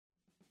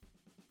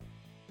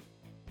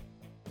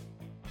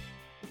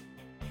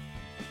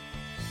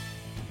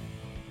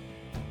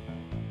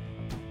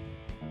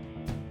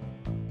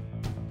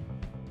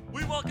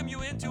welcome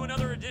you into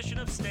another edition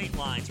of State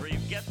Lines, where you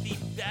get the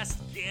best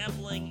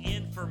gambling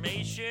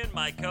information.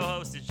 My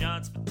co-host is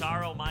John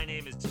Spataro. My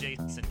name is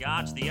Jason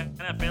Gotch. The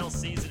NFL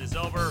season is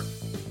over.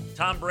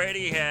 Tom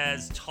Brady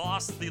has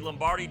tossed the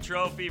Lombardi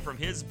Trophy from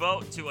his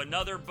boat to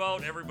another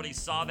boat. Everybody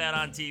saw that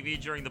on TV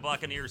during the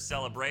Buccaneers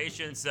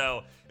celebration.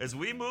 So as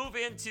we move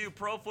into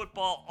pro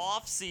football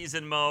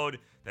off-season mode,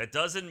 that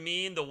doesn't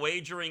mean the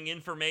wagering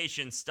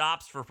information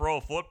stops for pro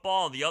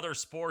football. The other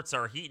sports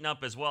are heating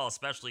up as well,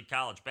 especially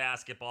college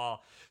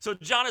basketball. So,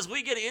 John, as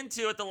we get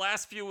into it the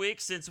last few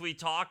weeks since we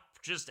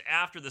talked just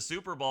after the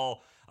Super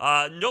Bowl,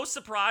 no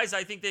surprise,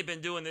 I think they've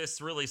been doing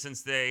this really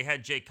since they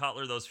had Jay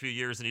Cutler those few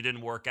years and he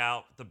didn't work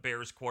out the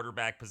Bears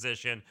quarterback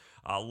position.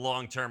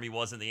 Long-term, he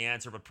wasn't the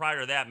answer. But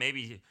prior to that,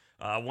 maybe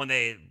when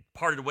they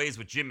parted ways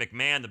with Jim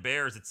McMahon, the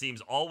Bears, it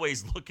seems,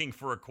 always looking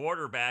for a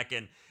quarterback.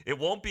 And it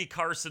won't be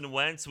Carson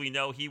Wentz. We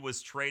know he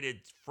was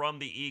traded from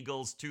the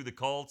Eagles to the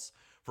Colts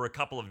for a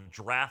couple of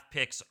draft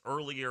picks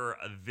earlier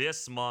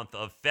this month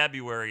of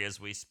February as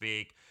we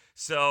speak.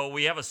 So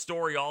we have a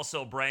story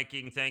also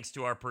breaking, thanks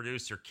to our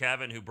producer,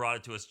 Kevin, who brought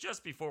it to us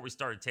just before we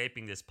started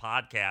taping this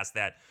podcast,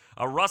 that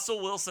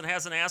Russell Wilson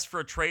hasn't asked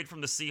for a trade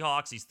from the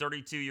Seahawks. He's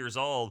 32 years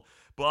old.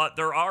 But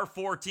there are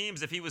four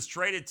teams, if he was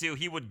traded to,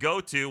 he would go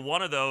to.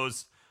 One of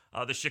those,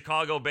 the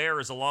Chicago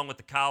Bears, along with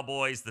the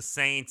Cowboys, the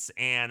Saints,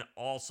 and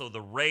also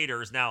the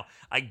Raiders. Now,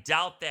 I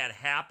doubt that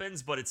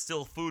happens, but it's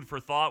still food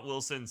for thought.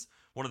 Wilson's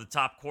one of the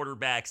top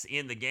quarterbacks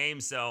in the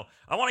game. So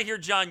I want to hear,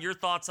 John, your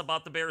thoughts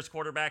about the Bears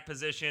quarterback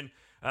position.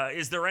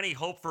 Is there any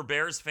hope for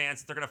Bears fans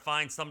that they're going to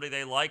find somebody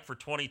they like for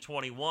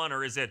 2021,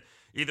 or is it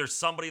either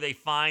somebody they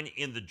find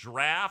in the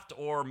draft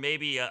or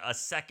maybe a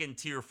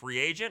second-tier free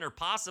agent or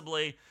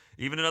possibly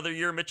even another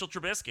year Mitchell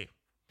Trubisky?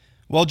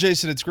 Well,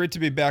 Jason, it's great to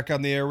be back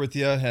on the air with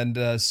you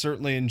and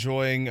certainly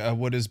enjoying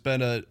what has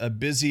been a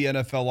busy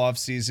NFL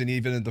offseason,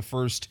 even in the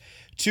first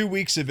 2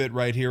 weeks of it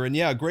right here. And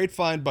yeah, great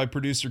find by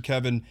producer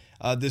Kevin,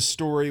 this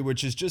story,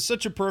 which is just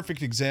such a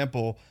perfect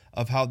example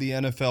of how the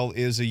NFL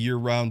is a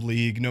year-round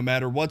league, no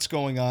matter what's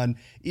going on.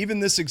 Even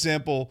this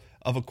example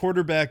of a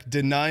quarterback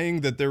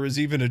denying that there is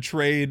even a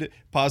trade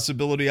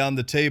possibility on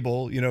the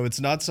table. You know, it's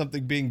not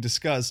something being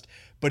discussed,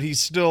 but he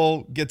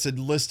still gets a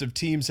list of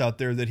teams out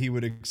there that he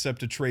would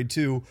accept a trade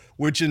to,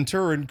 which in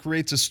turn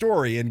creates a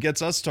story and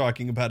gets us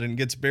talking about it and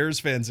gets Bears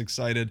fans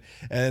excited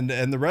and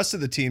the rest of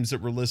the teams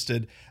that were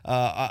listed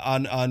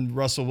on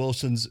Russell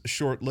Wilson's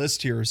short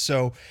list here.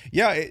 So,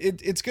 yeah,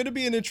 it's going to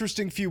be an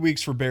interesting few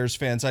weeks for Bears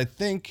fans. I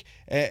think,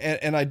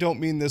 and I don't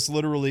mean this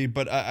literally,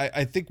 but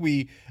I think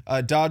we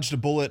dodged a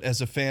bullet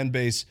as a fan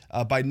base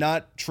by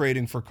not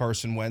trading for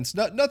Carson Wentz.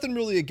 Nothing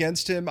really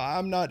against him.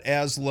 I'm not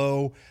as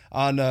low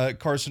on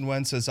Carson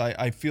Wentz as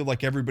I feel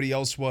like everybody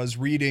else was,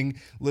 reading,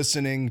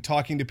 listening,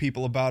 talking to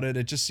people about it.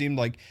 It just seemed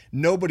like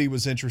nobody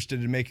was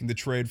interested in making the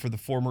trade for the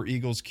former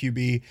Eagles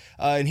QB.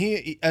 And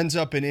he ends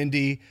up in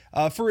Indy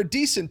for a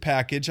decent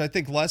package, I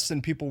think less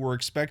than people were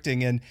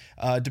expecting. And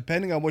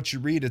depending on what you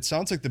read, it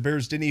sounds like the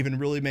Bears didn't even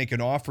really make an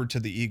offer to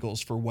the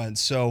Eagles for Wentz.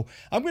 So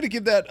I'm going to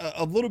give that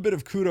a little bit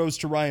of kudos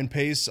to Ryan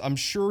Pace. I'm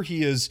sure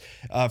he is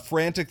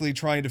frantically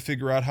trying to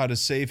figure out how to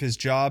save his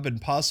job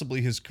and possibly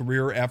his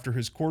career after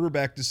his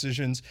quarterback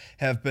decisions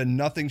have been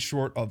nothing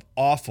short of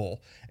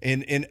awful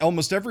in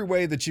almost every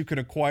way that you can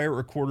acquire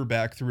a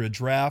quarterback through a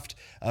draft,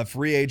 a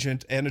free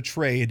agent, and a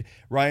trade.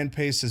 Ryan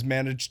Pace has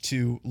managed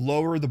to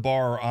lower the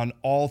bar on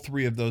all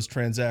three of those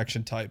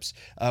transaction types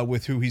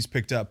with who he's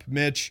picked up.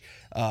 Mitch,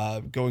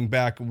 going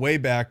way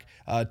back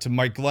to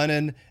Mike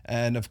Glennon,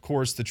 and of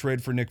course the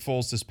trade for Nick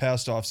Foles this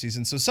past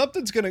offseason. So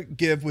something's going to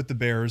give with the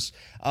Bears.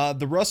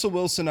 The Russell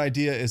Wilson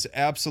idea is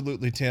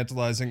absolutely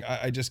tantalizing.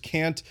 I just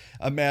can't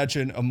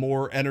imagine a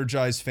more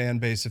energized fan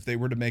base if they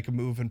were to make a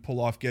move and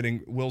pull off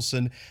getting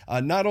Wilson.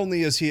 Not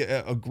only is he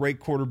a great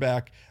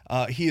quarterback,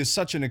 he is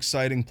such an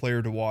exciting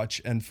player to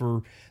watch. And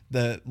for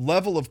the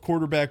level of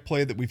quarterback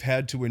play that we've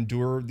had to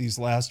endure these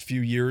last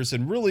few years,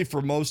 and really for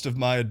most of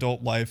my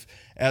adult life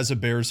as a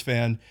Bears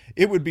fan,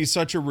 it would be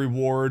such a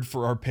reward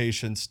for our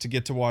patience to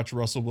get to watch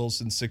Russell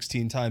Wilson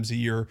 16 times a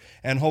year,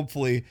 and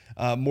hopefully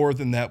more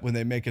than that when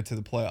they make it to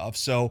the playoffs.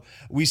 So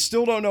we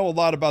still don't know a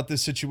lot about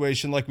this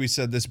situation. Like we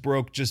said, this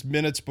broke just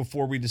minutes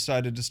before we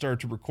decided to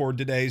start to record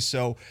today.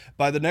 So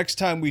by the next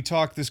time we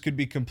talk, this could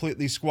be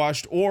completely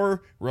squashed,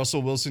 or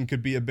Russell Wilson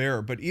could be a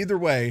Bear. But either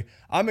way,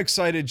 I'm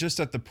excited just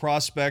at the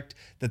prospect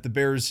that the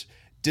Bears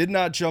did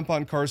not jump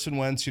on Carson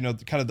Wentz,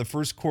 kind of the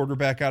first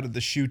quarterback out of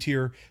the chute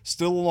here.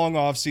 Still a long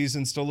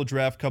offseason, still a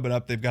draft coming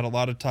up. They've got a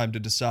lot of time to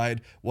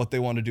decide what they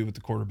want to do with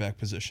the quarterback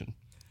position.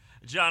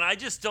 John, I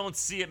just don't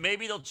see it.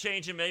 Maybe they'll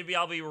change it. Maybe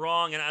I'll be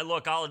wrong. And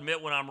I'll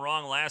admit when I'm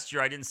wrong. Last year,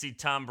 I didn't see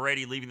Tom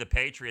Brady leaving the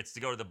Patriots to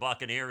go to the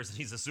Buccaneers.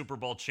 He's a Super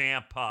Bowl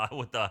champ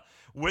with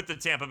the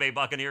Tampa Bay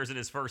Buccaneers in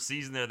his first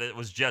season there that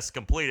was just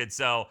completed.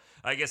 So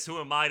I guess who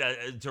am I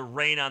to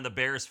rain on the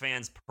Bears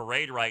fans'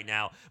 parade right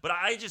now? But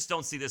I just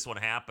don't see this one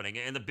happening.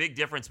 And the big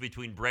difference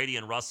between Brady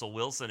and Russell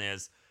Wilson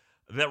is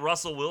that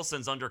Russell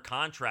Wilson's under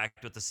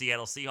contract with the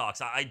Seattle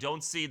Seahawks. I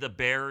don't see the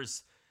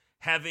Bears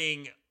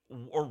having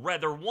or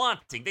rather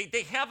wanting.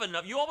 They have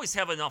enough. You always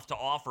have enough to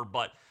offer,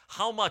 but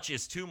how much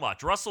is too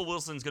much? Russell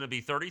Wilson's going to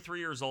be 33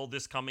 years old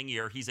this coming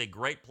year. He's a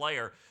great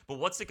player, but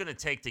what's it going to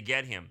take to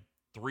get him?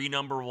 3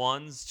 number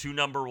ones, 2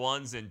 number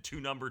ones, and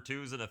 2 number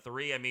twos and a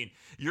 3. I mean,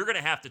 you're going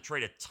to have to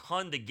trade a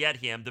ton to get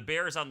him. The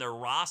Bears on their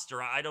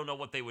roster, I don't know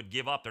what they would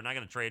give up. They're not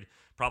going to trade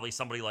probably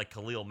somebody like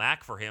Khalil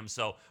Mack for him.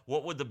 So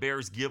what would the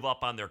Bears give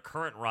up on their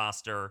current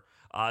roster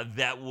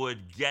that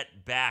would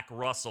get back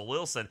Russell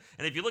Wilson?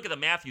 And if you look at the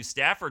Matthew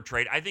Stafford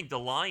trade, I think the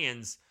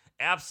Lions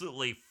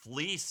absolutely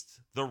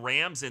fleeced the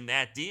Rams in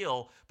that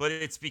deal, but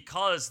it's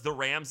because the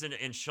Rams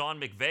and Sean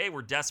McVay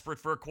were desperate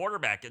for a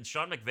quarterback, and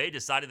Sean McVay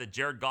decided that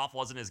Jared Goff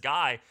wasn't his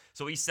guy,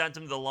 so he sent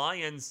him to the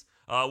Lions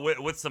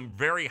with some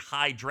very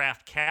high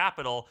draft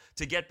capital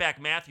to get back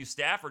Matthew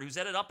Stafford, who's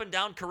had an up and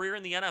down career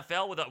in the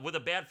NFL with a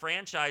bad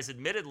franchise,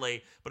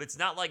 admittedly, but it's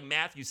not like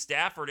Matthew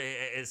Stafford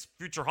is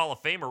future Hall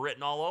of Famer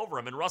written all over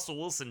him, and Russell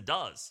Wilson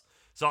does.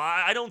 So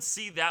I don't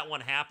see that one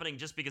happening,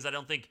 just because I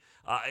don't think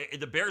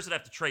the Bears would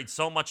have to trade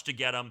so much to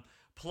get him.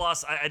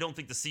 Plus, I don't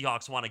think the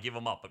Seahawks want to give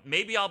him up. But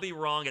maybe I'll be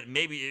wrong.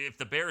 Maybe if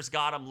the Bears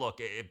got him, look,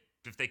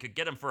 if they could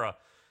get him for a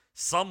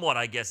somewhat,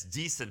 I guess,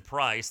 decent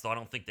price, though I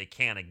don't think they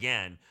can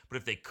again. But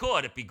if they could,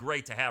 it'd be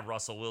great to have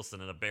Russell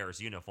Wilson in a Bears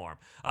uniform.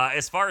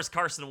 As far as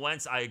Carson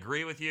Wentz, I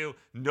agree with you.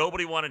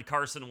 Nobody wanted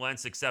Carson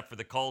Wentz except for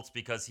the Colts,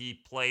 because he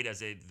played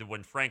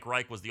when Frank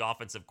Reich was the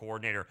offensive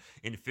coordinator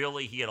in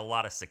Philly. He had a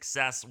lot of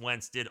success.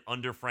 Wentz did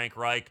under Frank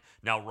Reich.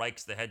 Now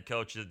Reich's the head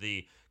coach of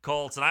the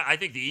Colts, and I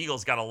think the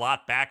Eagles got a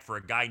lot back for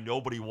a guy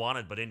nobody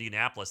wanted but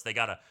Indianapolis. They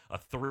got a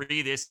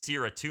 3 this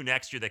year, a 2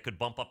 next year that could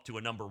bump up to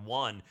a number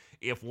 1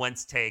 if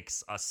Wentz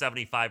takes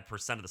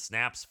 75% of the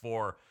snaps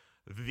for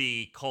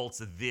the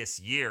Colts this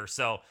year.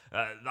 So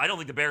I don't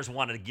think the Bears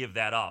wanted to give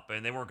that up,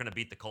 and they weren't going to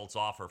beat the Colts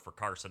offer for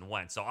Carson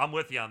Wentz. So I'm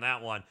with you on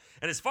that one.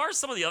 And as far as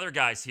some of the other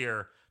guys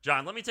here,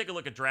 John, let me take a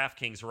look at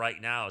DraftKings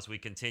right now as we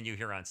continue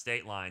here on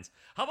State Lines.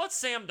 How about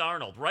Sam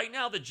Darnold? Right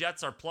now, the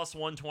Jets are plus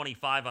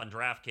 125 on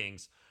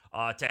DraftKings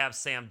to have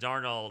Sam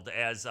Darnold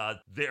as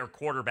their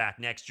quarterback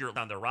next year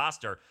on their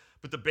roster.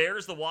 But the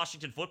Bears, the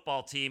Washington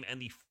football team, and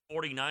the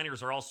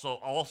 49ers are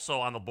also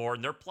on the board,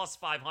 and they're plus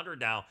 500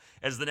 now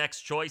as the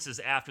next choices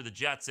after the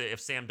Jets if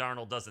Sam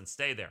Darnold doesn't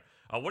stay there.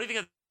 What do you think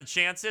of the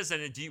chances,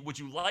 and would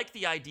you like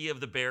the idea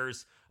of the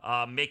Bears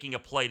making a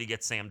play to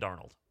get Sam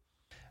Darnold?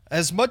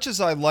 As much as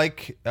I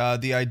like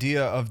the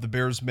idea of the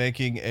Bears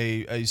making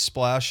a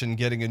splash and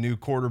getting a new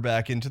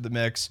quarterback into the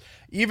mix,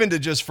 even to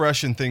just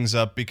freshen things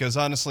up, because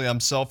honestly,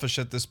 I'm selfish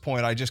at this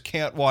point. I just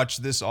can't watch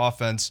this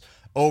offense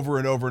over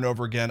and over and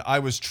over again. I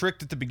was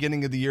tricked at the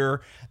beginning of the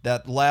year,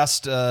 that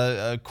last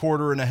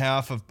quarter and a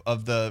half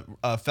of the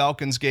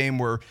Falcons game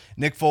where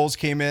Nick Foles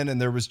came in,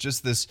 and there was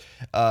just this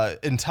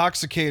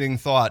intoxicating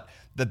thought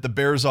that the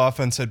Bears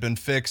offense had been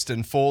fixed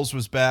and Foles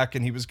was back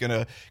and he was going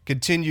to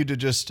continue to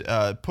just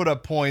put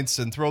up points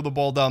and throw the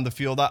ball down the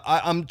field.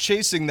 I'm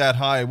chasing that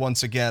high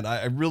once again.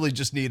 I really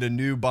just need a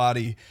new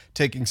body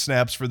taking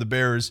snaps for the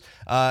Bears.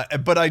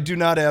 But I do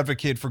not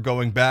advocate for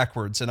going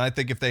backwards. And I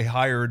think if they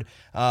hired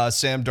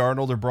Sam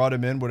Darnold or brought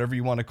him in, whatever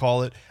you want to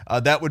call it,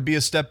 that would be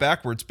a step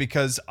backwards,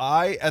 because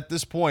at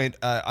this point,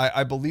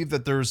 I believe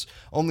that there's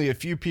only a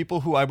few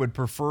people who I would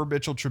prefer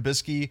Mitchell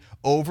Trubisky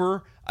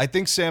over. I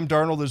think Sam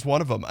Darnold is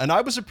one of them. And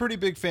I was a pretty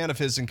big fan of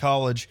his in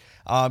college.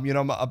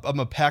 I'm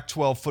a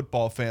Pac-12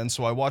 football fan,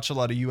 so I watch a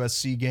lot of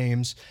USC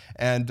games.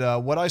 And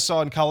what I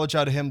saw in college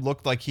out of him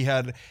looked like he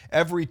had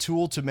every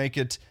tool to make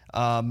it,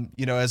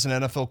 as an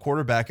NFL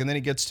quarterback. And then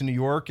he gets to New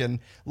York, and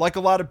like a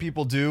lot of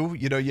people do,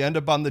 you end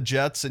up on the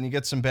Jets and you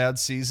get some bad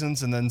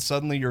seasons, and then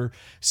suddenly your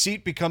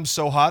seat becomes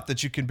so hot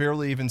that you can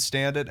barely even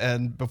stand it.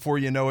 And before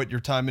you know it, your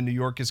time in New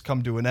York has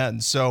come to an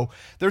end. So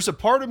there's a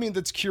part of me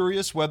that's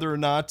curious whether or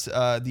not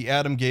the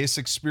Adam Gase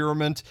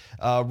experiment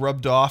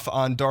rubbed off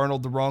on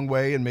Darnold the wrong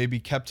way and maybe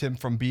kept him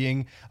from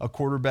being a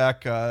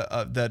quarterback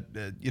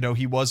that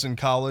he was in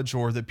college,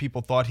 or that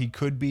people thought he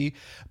could be.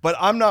 But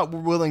I'm not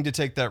willing to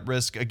take that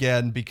risk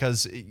again, because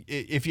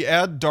if you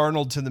add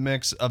Darnold to the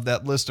mix of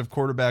that list of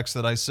quarterbacks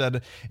that I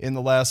said in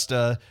the last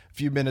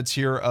few minutes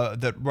here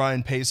that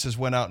Ryan Pace has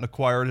went out and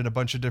acquired in a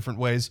bunch of different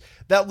ways,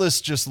 that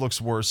list just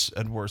looks worse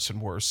and worse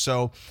and worse.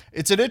 So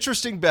it's an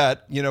interesting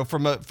bet,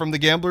 from the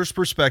gambler's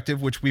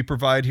perspective, which we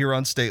provide here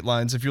on State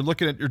Lines. If you're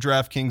looking at your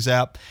DraftKings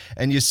app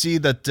and you see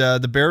that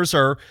the Bears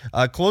are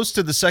close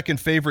to the second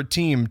favorite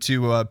team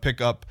to pick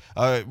up,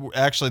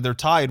 actually they're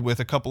tied with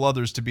a couple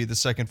others to be the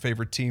second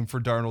favorite team for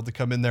Darnold to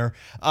come in there.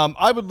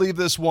 I would leave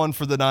this one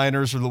for the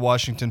Niners or the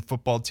Washington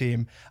football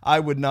team.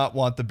 I would not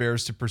want the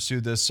Bears to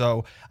pursue this,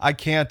 so I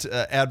can't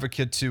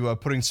advocate to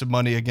putting some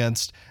money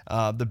against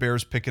the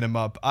Bears picking him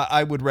up.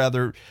 I would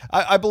rather,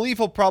 I believe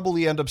he'll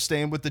probably end up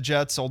staying with the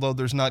Jets, although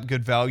there's not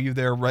good value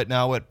there right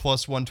now at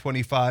plus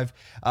 125.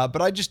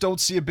 But I just don't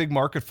see a big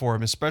market for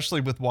him,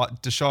 especially with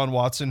Deshaun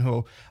Watson,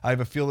 who I have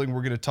a feeling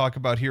we're going to talk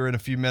about here in a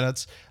few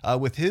minutes.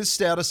 With his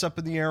status up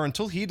in the air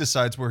until he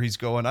decides where he's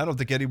going, I don't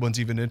think anyone's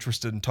even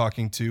interested in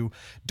talking to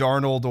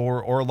Darnold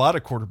or a lot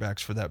of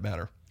quarterbacks for that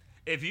matter.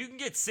 If you can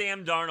get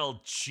Sam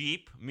Darnold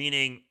cheap,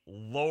 meaning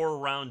lower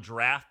round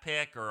draft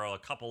pick or a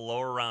couple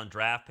lower round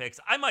draft picks,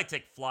 I might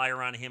take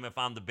flyer on him if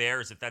I'm the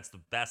Bears, if that's the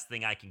best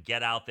thing I can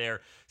get out there,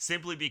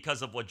 simply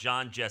because of what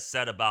John just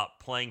said about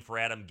playing for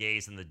Adam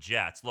Gase and the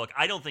Jets. Look,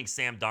 I don't think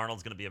Sam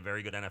Darnold's going to be a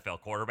very good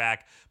NFL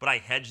quarterback, but I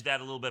hedged that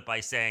a little bit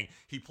by saying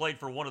he played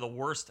for one of the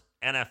worst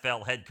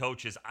NFL head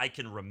coaches I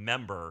can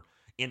remember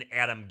in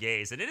Adam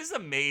Gase. And it is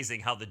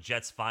amazing how the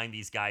Jets find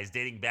these guys,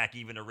 dating back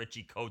even to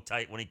Richie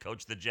Kotite when he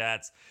coached the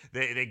Jets.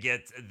 They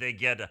get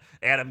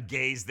Adam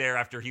Gase there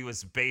after he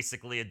was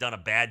basically had done a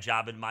bad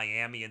job in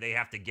Miami, and they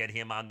have to get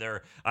him on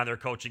their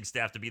coaching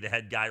staff to be the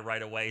head guy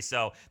right away.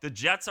 So the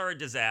Jets are a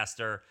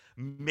disaster.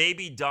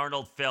 Maybe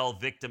Darnold fell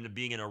victim to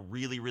being in a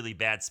really, really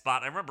bad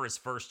spot. I remember his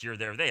first year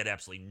there, they had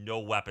absolutely no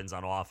weapons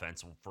on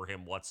offense for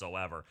him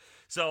whatsoever.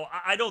 So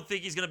I don't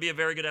think he's going to be a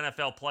very good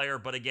NFL player,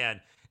 but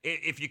again,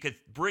 if you could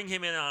bring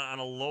him in on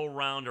a low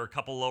round or a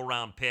couple low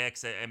round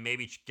picks and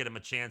maybe get him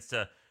a chance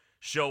to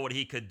show what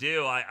he could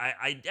do,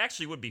 I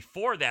actually would be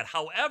for that.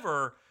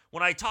 However,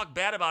 when I talk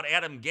bad about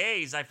Adam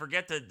Gase, I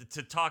forget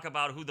to talk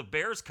about who the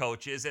Bears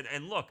coach is.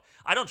 And look,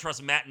 I don't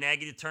trust Matt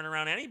Nagy to turn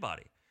around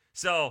anybody.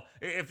 So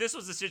if this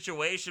was a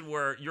situation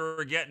where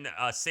you're getting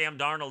Sam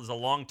Darnold as a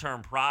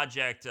long-term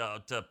project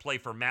to play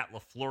for Matt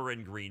LaFleur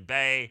in Green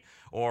Bay,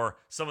 or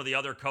some of the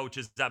other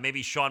coaches,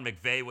 maybe Sean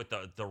McVay with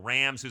the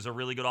Rams, who's a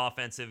really good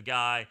offensive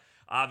guy.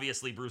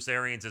 Obviously, Bruce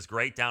Arians is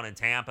great down in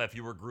Tampa. If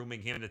you were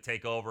grooming him to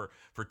take over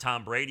for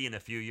Tom Brady in a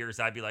few years,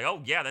 I'd be like,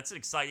 oh, yeah, that's an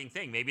exciting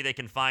thing. Maybe they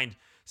can find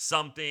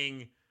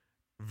something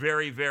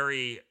very,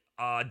 very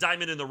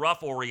diamond in the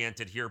rough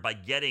oriented here by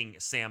getting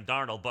Sam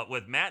Darnold. But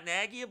with Matt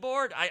Nagy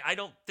aboard, I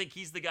don't think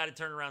he's the guy to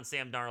turn around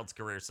Sam Darnold's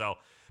career. So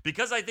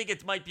because I think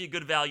it might be a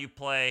good value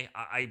play,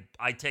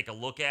 I take a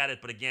look at it.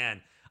 But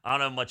again, I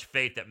don't have much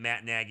faith that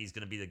Matt Nagy's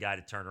going to be the guy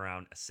to turn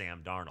around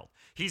Sam Darnold.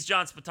 He's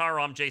John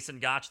Spataro. I'm Jason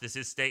Gotch. This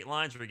is State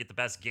Lines, where we get the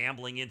best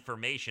gambling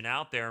information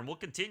out there. And we'll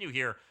continue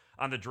here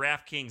on the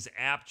DraftKings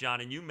app,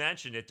 John. And you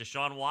mentioned it,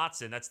 Deshaun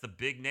Watson. That's the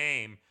big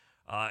name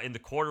in the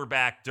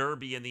quarterback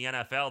derby in the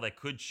NFL that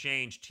could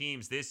change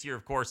teams this year.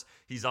 Of course,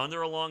 he's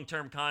under a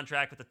long-term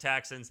contract with the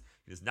Texans.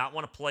 He does not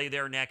want to play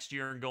there next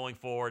year and going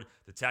forward.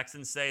 The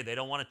Texans say they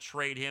don't want to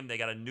trade him. They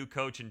got a new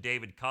coach in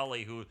David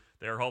Culley, who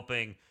they're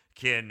hoping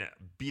can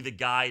be the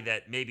guy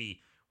that maybe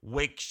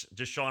wakes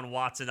Deshaun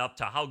Watson up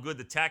to how good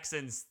the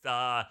Texans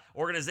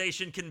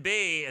organization can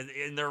be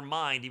in their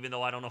mind, even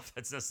though I don't know if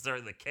that's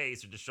necessarily the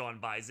case or Deshaun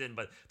buys in,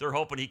 but they're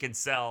hoping he can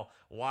sell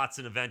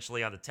Watson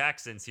eventually on the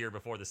Texans here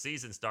before the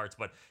season starts.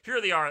 But here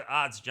are the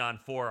odds, John,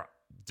 for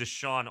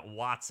Deshaun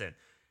Watson.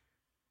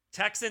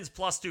 Texans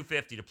plus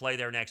 250 to play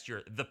there next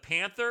year. The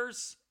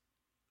Panthers,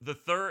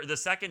 the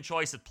second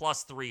choice at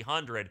plus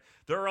 300.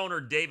 Their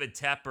owner, David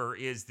Tepper,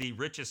 is the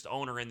richest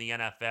owner in the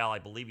NFL. I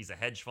believe he's a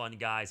hedge fund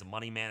guy. He's a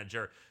money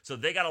manager. So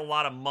they got a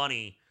lot of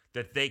money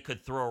that they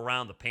could throw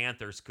around, the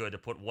Panthers could, to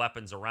put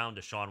weapons around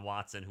Deshaun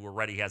Watson, who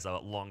already has a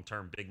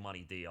long-term big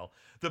money deal.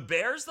 The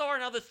Bears, though, are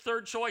now the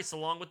third choice,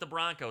 along with the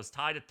Broncos,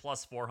 tied at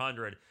plus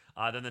 400.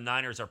 Then the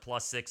Niners are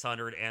plus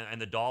 600, and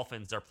the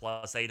Dolphins are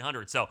plus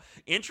 800. So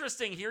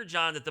interesting here,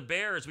 John, that the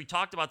Bears, we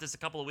talked about this a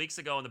couple of weeks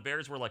ago, and the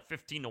Bears were like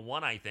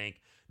 15-1, I think.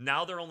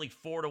 Now they're only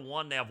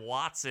 4-1 to have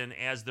Watson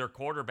as their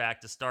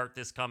quarterback to start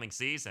this coming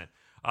season.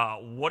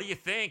 What do you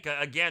think?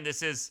 Again,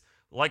 this is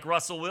like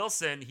Russell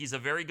Wilson. He's a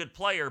very good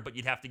player, but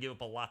you'd have to give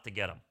up a lot to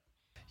get him.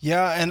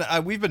 Yeah,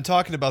 and we've been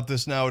talking about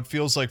this now, it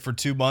feels like, for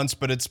 2 months,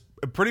 but it's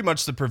pretty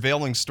much the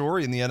prevailing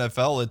story in the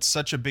NFL. It's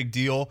such a big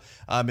deal.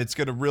 It's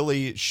going to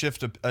really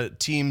shift a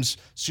team's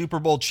Super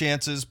Bowl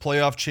chances,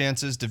 playoff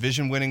chances,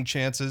 division-winning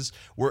chances,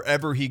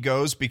 wherever he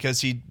goes,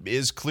 because he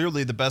is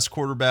clearly the best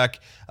quarterback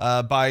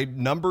by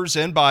numbers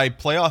and by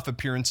playoff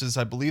appearances,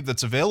 I believe,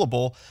 that's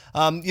available.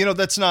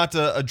 That's not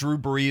a Drew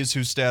Brees,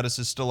 whose status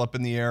is still up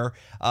in the air.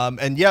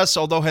 And yes,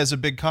 although has a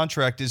big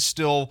contract, is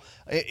still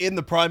in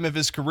the prime of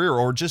his career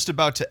or just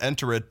about to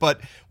enter it.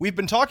 But we've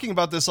been talking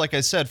about this, like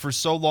I said, for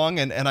so long,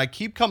 and I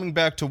keep coming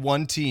back to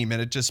one team,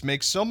 and it just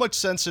makes so much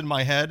sense in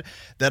my head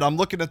that I'm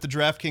looking at the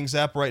DraftKings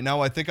app right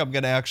now. I think I'm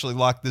going to actually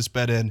lock this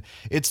bet in.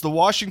 It's the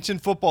Washington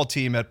football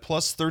team at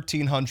plus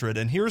 1,300,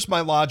 and here's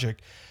my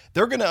logic.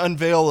 They're going to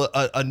unveil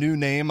a new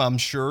name, I'm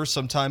sure,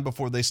 sometime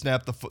before they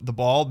snap the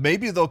ball.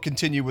 Maybe they'll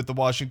continue with the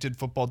Washington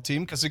football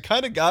team because it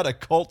kind of got a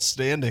cult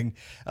standing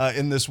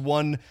in this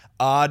one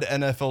odd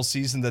NFL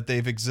season that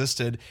they've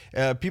existed.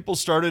 People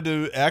started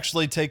to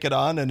actually take it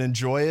on and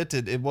enjoy it.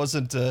 It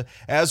wasn't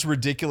as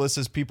ridiculous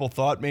as people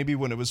thought maybe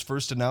when it was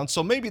first announced,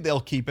 so maybe they'll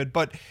keep it.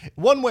 But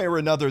one way or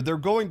another, they're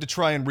going to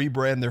try and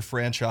rebrand their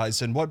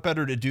franchise, and what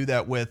better to do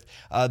that with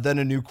than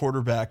a new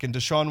quarterback? And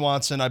Deshaun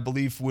Watson, I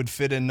believe, would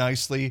fit in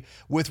nicely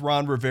with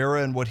Ron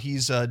Rivera and what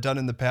he's done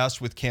in the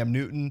past with Cam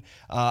Newton.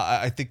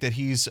 I think that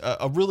he's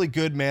a really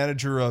good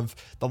manager of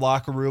the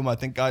locker room. I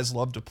think guys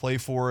love to play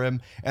for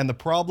him. And the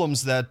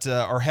problems that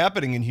are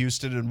happening in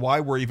Houston and why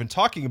we're even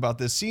talking about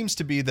this seems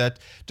to be that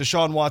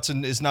Deshaun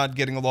Watson is not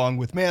getting along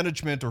with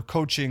management or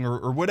coaching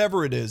or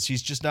whatever it is.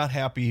 He's just not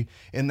happy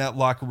in that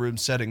locker room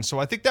setting. So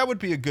I think that would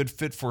be a good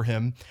fit for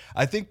him.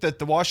 I think that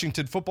the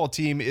Washington football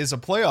team is a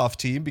playoff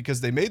team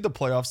because they made the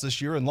playoffs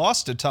this year and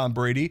lost to Tom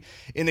Brady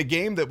in a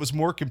game that was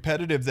more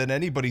competitive than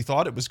anybody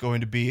thought it was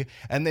going to be.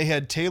 And they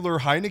had Taylor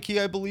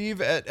Heineke, I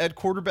believe, at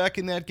quarterback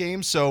in that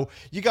game. So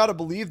you got to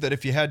believe that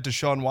if you had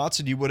Deshaun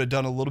Watson, you would have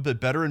done a little bit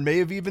better and may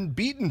have even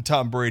beaten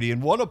Tom Brady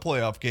and won a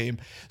playoff game.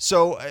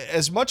 So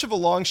as much of a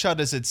long shot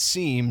as it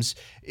seems,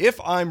 if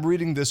I'm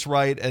reading this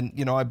right, and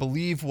I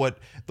believe what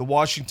the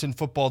Washington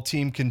football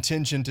team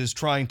contingent is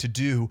trying to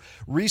do,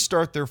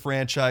 restart their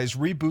franchise,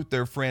 reboot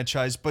their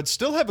franchise, but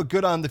still have a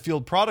good on the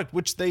field product,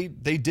 which they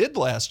did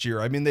last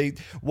year. I mean, they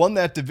won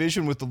that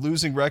division with the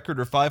losing record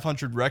or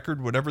 500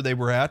 record, whatever they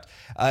were at.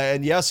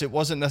 And yes, it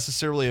wasn't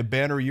necessarily a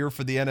banner year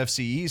for the NFC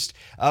East,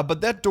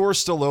 but that door's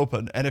still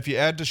open. And if you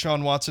add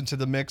Deshaun Watson to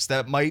the mix,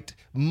 that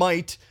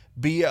might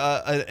be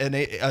an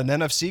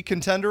NFC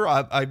contender.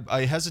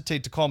 I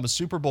hesitate to call him a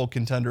Super Bowl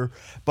contender,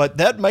 but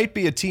that might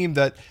be a team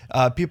that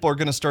people are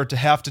going to start to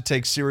have to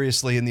take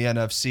seriously in the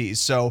NFC.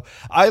 So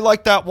I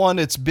like that one.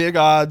 It's big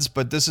odds,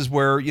 but this is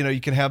where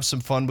you can have some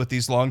fun with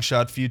these long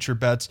shot future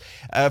bets.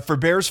 For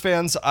Bears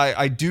fans,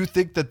 I do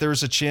think that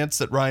there's a chance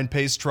that Ryan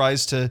Pace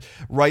tries to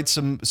right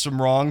some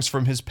wrongs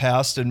from his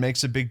past and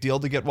makes a big deal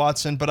to get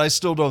Watson, but I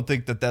still don't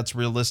think that that's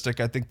realistic.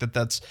 I think that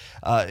that's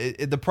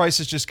the price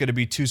is just going to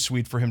be too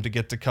sweet for him to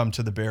get to come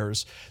to the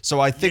Bears. So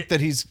I think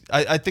that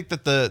I think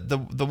that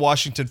the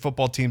Washington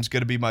football team is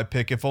going to be my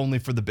pick, if only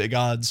for the big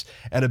odds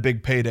and a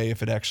big payday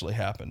if it actually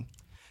happened.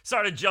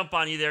 Sorry to jump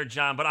on you there,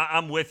 John, but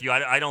I'm with you.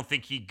 I don't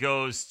think he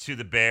goes to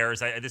the Bears.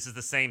 This is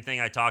the same thing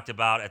I talked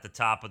about at the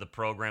top of the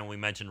program. We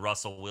mentioned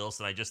Russell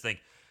Wilson. I just think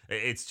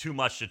it's too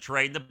much to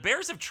trade. The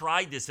Bears have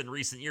tried this in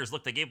recent years.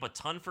 Look, they gave up a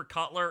ton for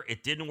Cutler.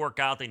 It didn't work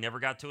out. They never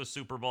got to a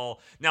Super Bowl.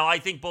 Now, I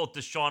think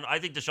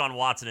Deshaun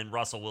Watson and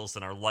Russell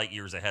Wilson are light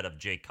years ahead of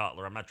Jay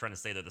Cutler. I'm not trying to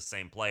say they're the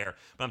same player,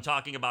 but I'm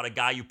talking about a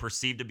guy you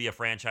perceive to be a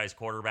franchise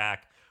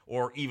quarterback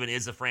or even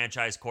is a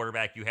franchise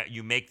quarterback.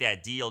 You make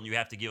that deal and you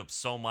have to give up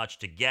so much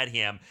to get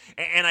him.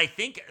 And I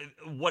think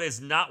what has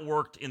not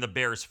worked in the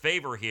Bears'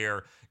 favor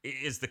here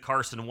is the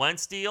Carson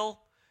Wentz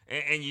deal.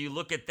 And you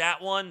look at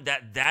that one,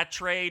 that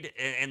trade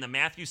and the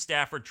Matthew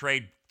Stafford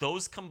trade,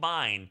 those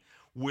combined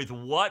with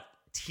what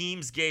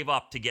teams gave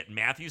up to get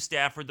Matthew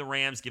Stafford, the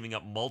Rams, giving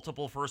up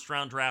multiple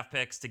first-round draft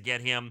picks to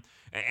get him.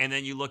 And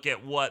then you look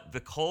at what the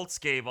Colts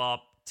gave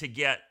up to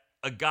get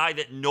a guy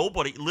that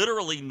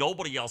literally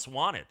nobody else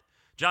wanted.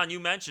 John,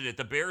 you mentioned it.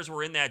 The Bears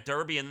were in that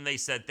derby, and then they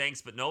said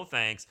thanks, but no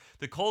thanks.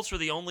 The Colts were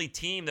the only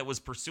team that was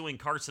pursuing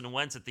Carson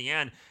Wentz at the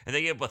end, and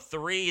they gave up a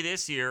 3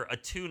 this year, a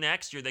 2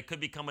 next year that could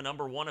become a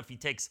number 1 if he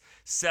takes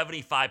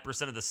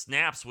 75% of the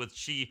snaps,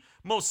 which he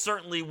most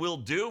certainly will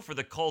do for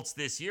the Colts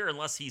this year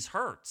unless he's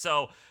hurt.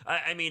 So,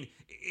 I mean,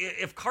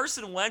 if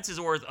Carson Wentz is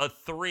worth a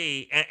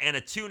 3 and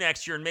a 2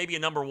 next year and maybe a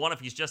number 1 if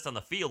he's just on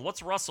the field,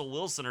 what's Russell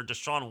Wilson or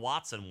Deshaun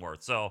Watson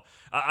worth? So,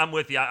 I'm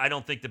with you. I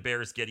don't think the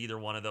Bears get either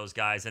one of those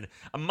guys. And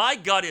my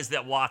gut is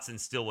that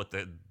Watson's still with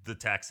the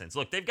Texans.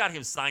 Look, they've got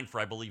him signed for,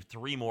 I believe,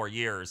 3 more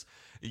years.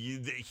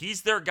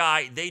 He's their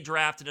guy. They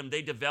drafted him.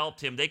 They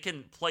developed him. They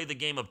can play the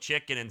game of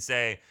chicken and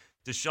say,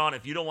 Deshaun,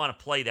 if you don't want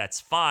to play,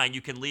 that's fine.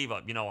 You can leave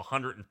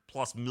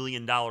 $100+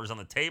 million on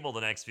the table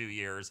the next few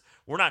years.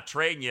 We're not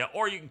trading you,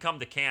 or you can come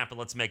to camp and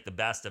let's make the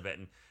best of it.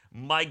 And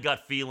my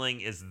gut feeling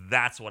is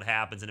that's what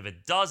happens. And if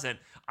it doesn't,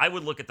 I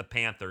would look at the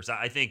Panthers.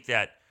 I think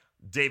that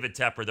David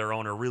Tepper, their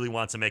owner, really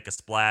wants to make a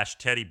splash.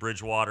 Teddy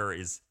Bridgewater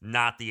is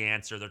not the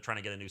answer. They're trying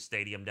to get a new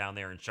stadium down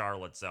there in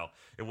Charlotte, so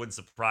it wouldn't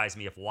surprise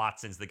me if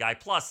Watson's the guy.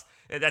 Plus,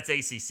 that's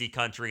ACC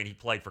country, and he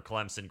played for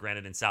Clemson,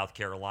 granted in South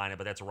Carolina,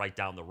 but that's right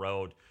down the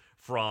road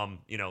from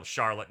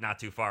Charlotte, not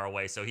too far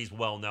away. So he's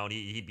well known.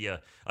 He'd be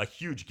a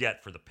huge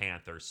get for the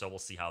Panthers. So we'll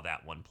see how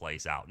that one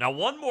plays out. Now,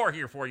 one more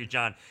here for you,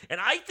 John, and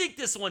I think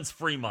this one's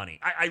free money.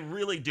 I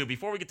really do.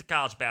 Before we get to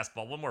college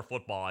basketball, one more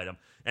football item,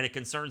 and it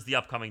concerns the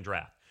upcoming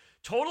draft.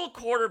 Total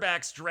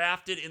quarterbacks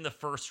drafted in the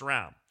first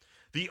round.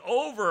 The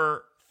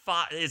over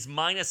is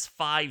minus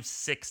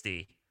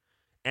 560,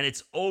 and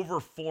it's over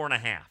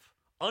 4.5.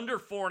 Under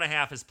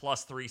 4.5 is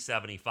plus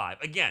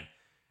 375. Again,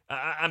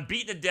 I'm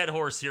beating a dead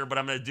horse here, but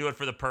I'm going to do it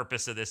for the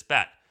purpose of this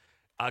bet.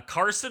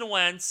 Carson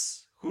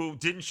Wentz, who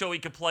didn't show he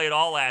could play at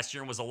all last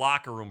year and was a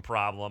locker room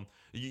problem.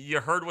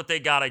 You heard what they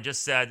got. I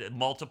just said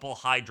multiple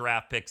high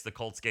draft picks the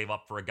Colts gave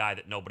up for a guy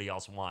that nobody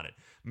else wanted.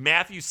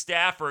 Matthew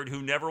Stafford,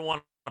 who never won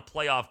a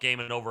playoff game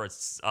in over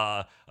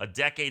a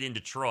decade in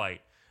Detroit.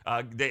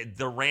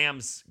 The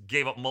Rams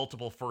gave up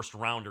multiple first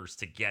rounders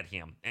to get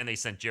him, and they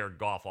sent Jared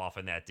Goff off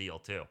in that deal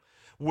too.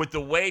 With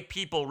the way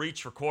people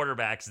reach for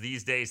quarterbacks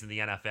these days in the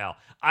NFL,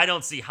 I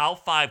don't see how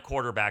 5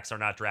 quarterbacks are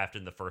not drafted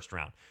in the first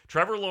round.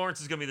 Trevor Lawrence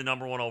is going to be the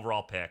number 1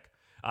 overall pick.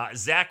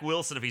 Zach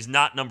Wilson, if he's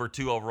not number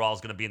 2 overall,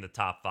 is going to be in the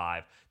top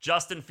 5.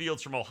 Justin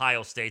Fields from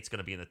Ohio State is going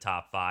to be in the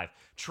top 5.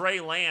 Trey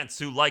Lance,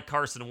 who, like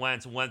Carson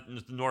Wentz, went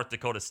to North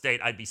Dakota State.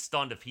 I'd be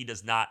stunned if he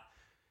does not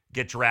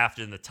get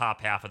drafted in the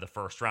top half of the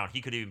first round. He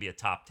could even be a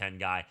top 10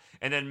 guy.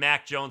 And then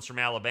Mac Jones from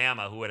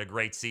Alabama, who had a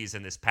great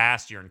season this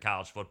past year in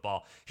college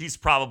football. He's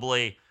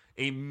probably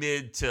a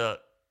mid to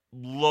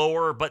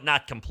lower, but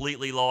not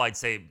completely low. I'd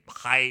say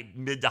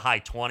mid to high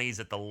 20s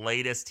at the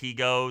latest he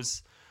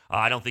goes.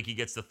 I don't think he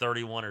gets to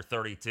 31 or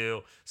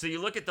 32. So you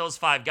look at those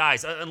 5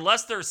 guys,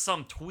 unless there's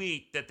some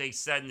tweet that they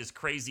said in this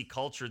crazy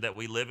culture that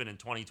we live in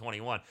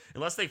 2021,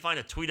 unless they find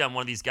a tweet on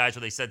one of these guys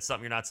where they said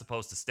something you're not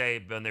supposed to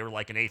say when they were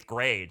like in 8th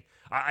grade,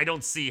 I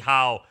don't see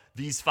how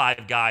these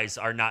 5 guys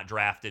are not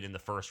drafted in the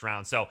first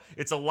round. So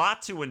it's a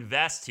lot to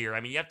invest here.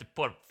 I mean, you have to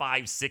put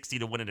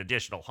 $560 to win an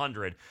additional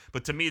 100,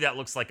 but to me that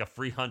looks like a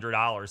free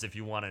 $100 if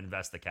you want to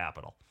invest the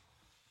capital.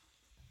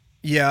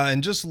 Yeah,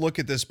 and just look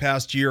at this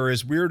past year,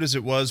 as weird as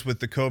it was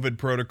with the COVID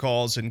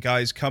protocols and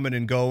guys coming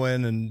and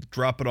going and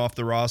dropping off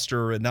the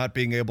roster and not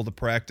being able to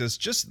practice.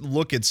 Just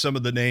look at some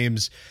of the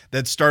names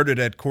that started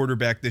at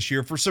quarterback this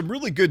year for some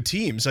really good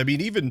teams. I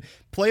mean, even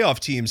playoff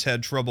teams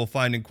had trouble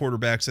finding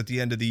quarterbacks at the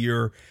end of the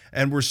year,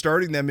 and were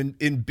starting them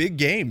in big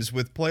games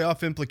with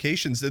playoff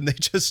implications. And they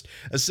just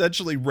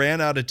essentially ran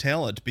out of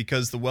talent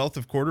because the wealth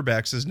of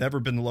quarterbacks has never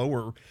been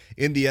lower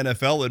in the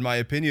NFL, in my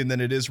opinion,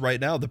 than it is right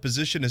now. The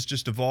position has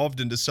just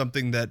evolved into something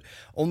that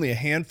only a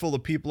handful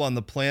of people on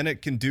the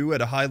planet can do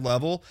at a high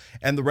level,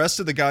 and the rest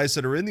of the guys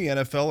that are in the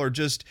NFL are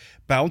just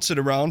bouncing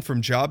around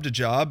from job to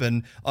job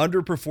and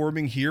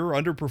underperforming here,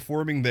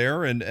 underperforming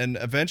there, and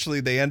eventually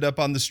they end up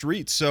on the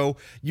streets. So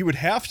you would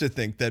have to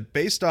think that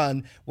based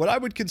on what I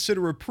would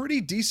consider a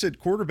pretty decent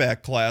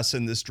quarterback class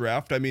in this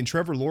draft, I mean,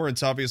 Trevor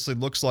Lawrence obviously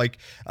looks like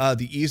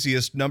the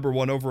easiest number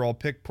 1 overall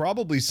pick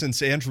probably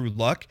since Andrew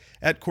Luck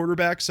at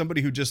quarterback,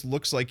 somebody who just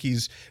looks like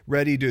he's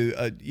ready to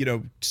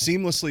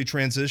seamlessly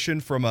transition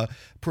from a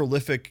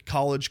prolific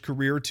college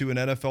career to an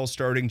NFL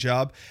starting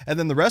job. And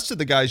then the rest of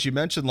the guys you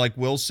mentioned, like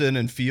Wilson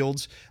and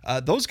Fields,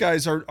 those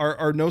guys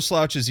are no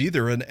slouches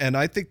either. And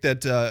I think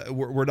that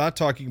we're not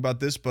talking about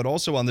this, but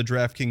also on the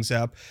DraftKings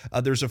app,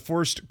 there's a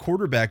forced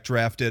quarterback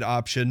drafted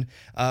option.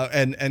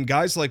 And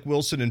guys like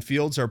Wilson and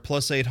Fields are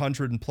plus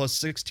 800 and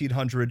plus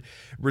 1600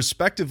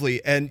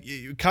 respectively. And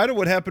kind of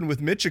what happened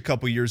with Mitch a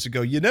couple years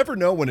ago, you never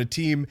know when a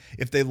team,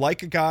 if they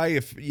like a guy,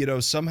 if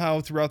somehow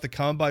throughout the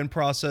combine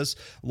process,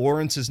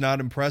 Lawrence is not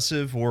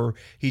impressive or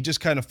he just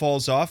kind of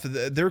falls off,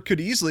 there could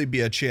easily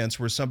be a chance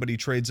where somebody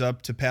trades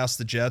up to pass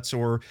the Jets,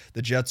 or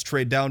the Jets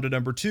trade down to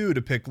number 2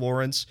 to pick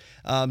Lawrence.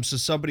 So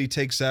somebody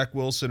takes Zach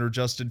Wilson or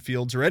Justin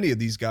Fields or any of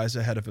these guys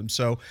ahead of him.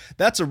 So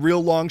that's a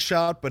real long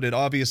shot, but it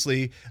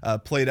obviously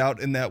played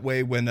out in that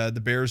way when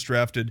the Bears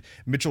drafted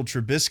Mitchell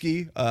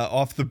Trubisky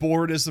off the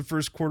board as the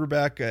first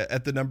quarterback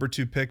at the number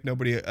 2 pick.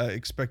 Nobody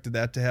expected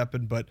that to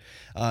happen, but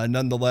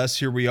nonetheless,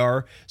 here we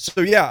are.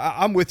 So yeah,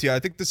 I'm with you. I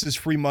think this is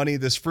free money.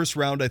 This first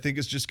round, I think,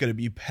 is just going to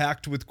be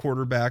packed with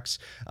quarterbacks,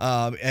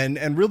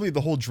 and really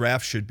the whole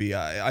draft should be.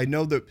 I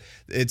know that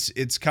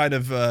it's kind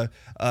of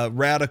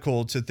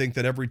radical to think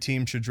that every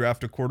team should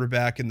draft a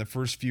quarterback in the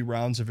first few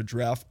rounds of a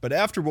draft, but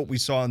after what we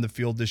saw in the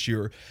field this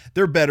year,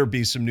 there better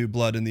be some new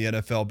blood in the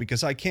NFL,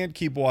 because I can't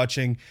keep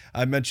watching.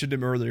 I mentioned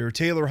him earlier,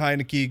 Taylor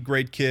Heineke,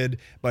 great kid,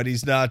 but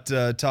he's not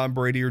Tom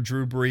Brady or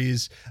Drew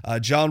Brees.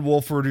 John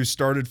Wolford, who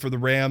started for the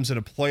Rams in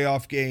a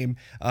playoff game,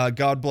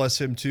 God bless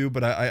him too,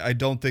 but I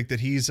don't think that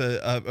he's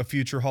a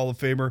future Hall of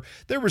Famer.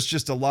 There was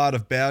just a lot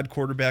of bad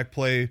quarterback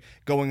play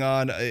going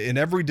on in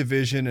every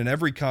division, in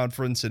every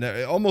conference, and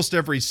almost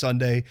every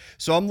Sunday.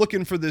 So I'm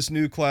looking for this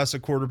new class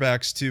of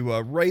quarterbacks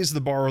to raise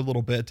the bar a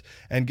little bit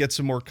and get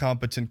some more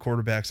competent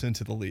quarterbacks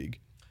into the league.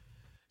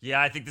 Yeah,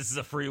 I think this is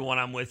a free one.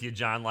 I'm with you,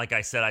 John. Like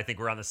I said, I think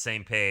we're on the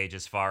same page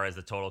as far as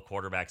the total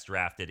quarterbacks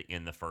drafted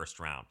in the first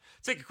round.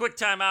 Take a quick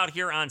time out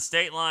here on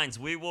State Lines.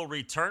 We will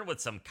return with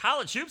some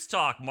college hoops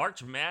talk.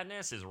 March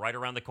Madness is right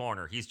around the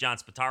corner. He's John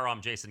Spataro. I'm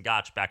Jason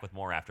Gotch. Back with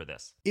more after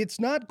this. It's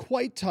not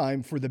quite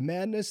time for the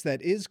madness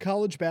that is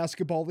college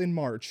basketball in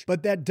March,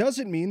 but that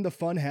doesn't mean the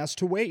fun has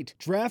to wait.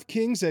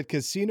 DraftKings at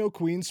Casino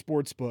Queen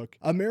Sportsbook,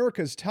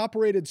 America's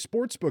top-rated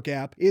sportsbook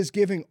app, is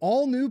giving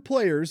all new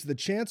players the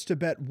chance to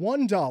bet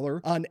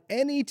 $1 on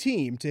any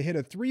team to hit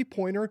a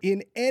three-pointer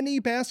in any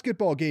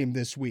basketball game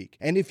this week.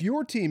 And if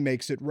your team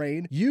makes it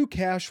rain, you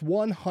cash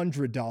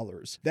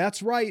 $100.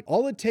 That's right,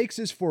 all it takes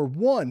is for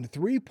one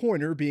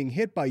three-pointer being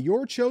hit by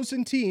your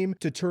chosen team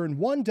to turn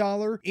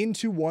 $1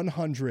 into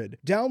 $100.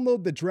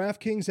 Download the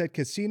DraftKings at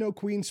Casino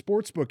Queen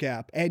Sportsbook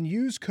app and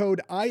use code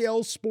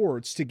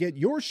ILSports to get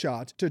your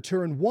shot to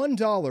turn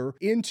 $1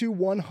 into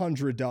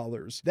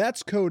 $100.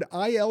 That's code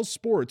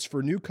ILSports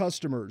for new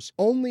customers,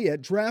 only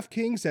at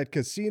DraftKings at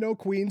Casino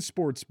Queen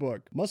Sportsbook.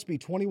 Must be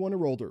 21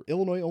 or older.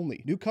 Illinois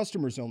only. New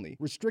customers only.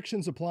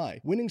 Restrictions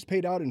apply. Winnings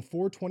paid out in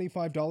 4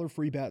 $25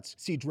 free bets.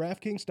 See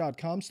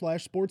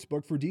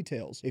DraftKings.com/sportsbook for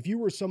details. If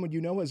you or someone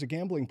you know has a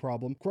gambling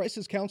problem,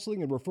 crisis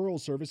counseling and referral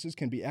services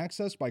can be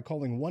accessed by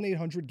calling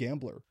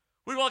 1-800-GAMBLER.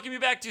 We welcome you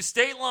back to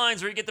State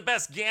Lines, where you get the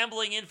best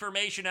gambling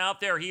information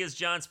out there. He is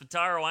John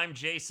Spataro. I'm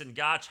Jason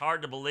Gotch.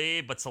 Hard to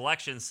believe, but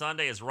Selection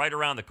Sunday is right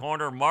around the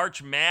corner.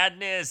 March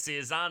Madness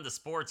is on the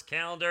sports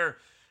calendar,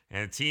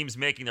 and teams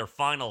making their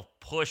final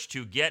push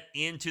to get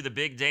into the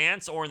big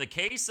dance, or in the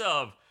case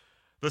of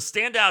the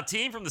standout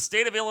team from the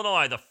state of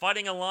Illinois, the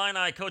Fighting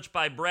Illini, coached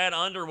by Brad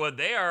Underwood,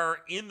 they are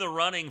in the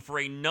running for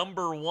a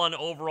number 1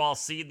 overall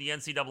seed in the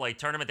NCAA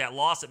tournament. That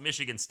loss at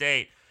Michigan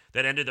State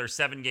that ended their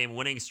 7-game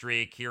winning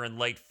streak here in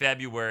late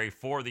February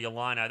for the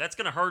Illini. That's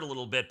going to hurt a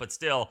little bit, but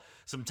still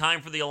some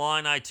time for the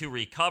Illini to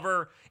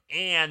recover.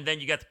 And then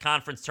you got the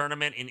conference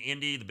tournament in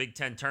Indy, the Big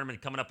Ten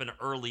tournament coming up in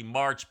early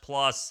March.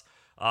 Plus,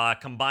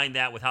 combine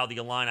that with how the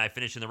Illini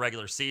finish in the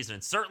regular season.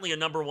 And certainly a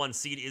number 1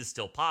 seed is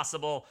still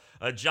possible.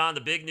 John,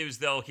 the big news,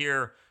 though,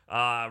 here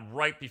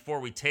right before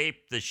we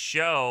tape the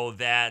show,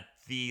 that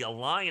the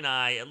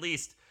Illini, at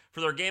least for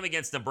their game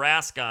against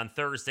Nebraska on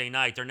Thursday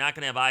night, they're not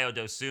going to have Ayo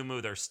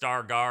Dosunmu, their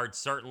star guard.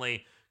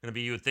 Certainly going to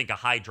be, you would think, a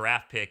high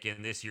draft pick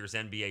in this year's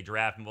NBA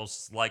draft.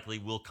 Most likely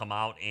will come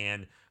out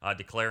and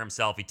declare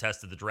himself. He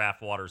tested the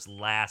draft waters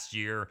last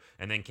year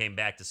and then came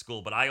back to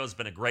school. But Ayo's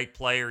been a great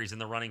player. He's in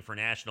the running for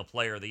National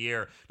Player of the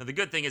Year. Now, the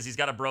good thing is he's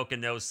got a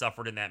broken nose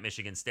suffered in that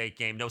Michigan State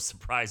game. No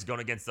surprise going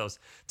against those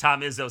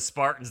Tom Izzo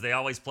Spartans. They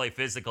always play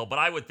physical. But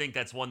I would think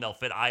that's one they'll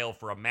fit Ayo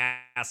for a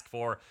mask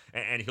for,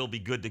 and he'll be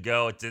good to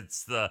go.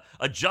 It's the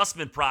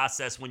adjustment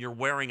process when you're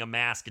wearing a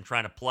mask and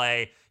trying to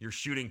play. You're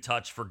shooting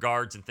touch for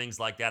guards and things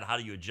like that. How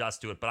do you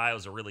adjust to it? But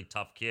Ayo's a really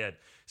tough kid.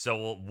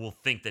 So we'll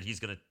think that he's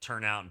going to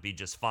turn out and be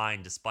just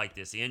fine despite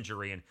this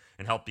injury and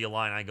help the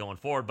Illini going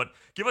forward. But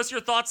give us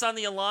your thoughts on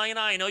the Illini.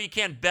 I know you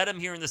can't bet them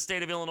here in the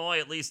state of Illinois,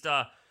 at least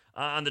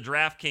on the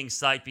DraftKings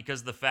site, because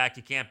of the fact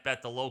you can't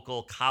bet the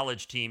local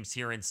college teams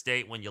here in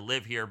state when you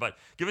live here. But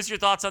give us your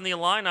thoughts on the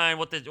Illini and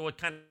what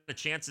kind of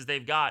chances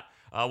they've got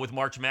with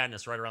March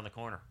Madness right around the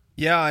corner.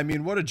 Yeah, I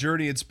mean, what a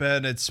journey it's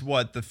been. It's the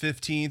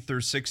 15th or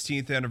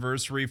 16th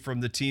anniversary from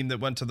the team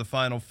that went to the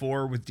Final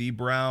Four with Dee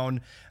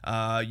Brown,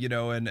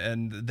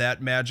 and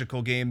that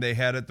magical game they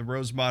had at the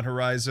Rosemont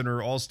Horizon or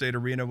Allstate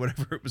Arena,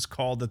 whatever it was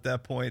called at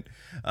that point,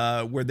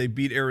 where they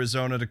beat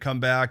Arizona to come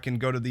back and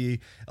go to the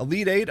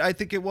Elite Eight, I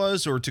think it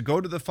was, or to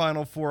go to the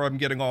Final Four. I'm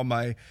getting all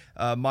my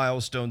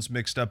milestones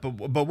mixed up.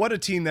 But what a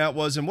team that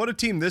was, and what a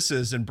team this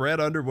is. And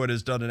Brad Underwood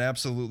has done an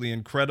absolutely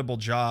incredible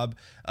job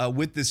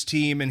with this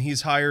team, and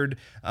he's hired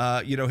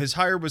his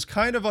hire was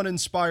kind of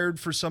uninspired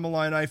for some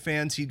Illini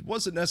fans. He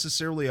wasn't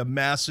necessarily a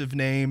massive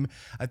name.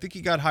 I think he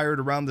got hired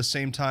around the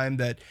same time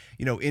that,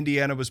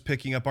 Indiana was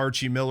picking up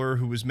Archie Miller,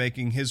 who was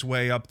making his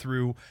way up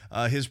through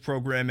his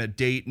program at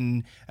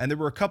Dayton. And there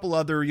were a couple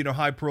other,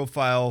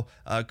 high-profile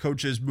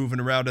coaches moving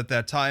around at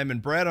that time.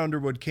 And Brad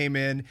Underwood came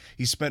in.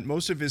 He spent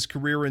most of his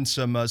career in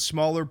some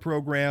smaller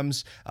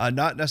programs,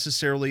 not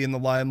necessarily in the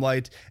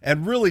limelight,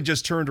 and really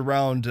just turned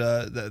around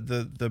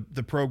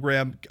the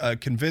program,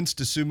 convinced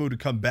Dosunmu to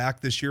come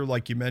back this year,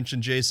 like you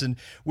mentioned, Jason,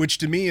 which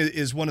to me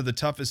is one of the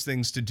toughest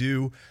things to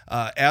do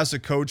as a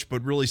coach,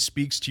 but really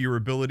speaks to your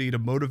ability to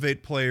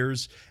motivate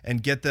players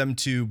and get them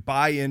to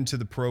buy into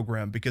the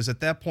program, because at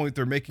that point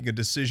they're making a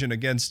decision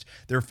against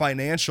their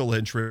financial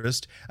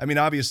interest. I mean,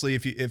 obviously,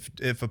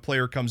 if a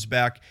player comes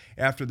back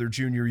after their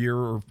junior year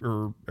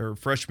or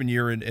freshman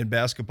year in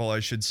basketball, I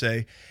should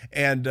say,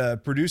 and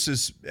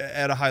produces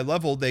at a high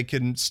level, they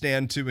can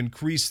stand to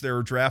increase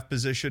their draft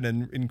position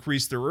and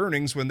increase their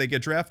earnings when they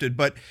get drafted.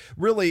 But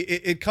really,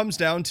 it comes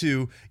down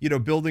to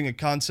building a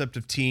concept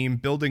of team,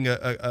 building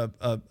a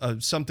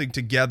something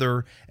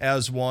together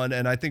as one.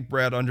 And I think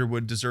Brad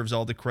Underwood deserves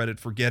all the credit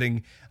for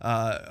getting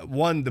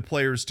the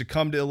players to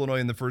come to Illinois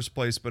in the first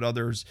place, but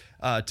others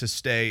to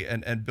stay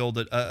and build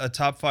a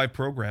top 5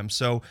 program.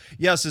 So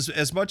yes,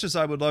 as much as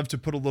I would love to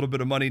put a little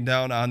bit of money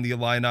down on the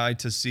Illini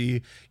to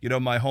see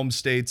my home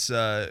state's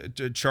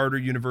charter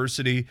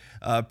university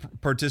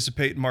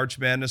participate in March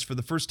Madness for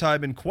the first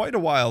time in quite a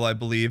while, I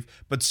believe,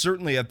 but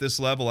certainly at this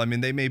level, I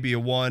mean, they may be a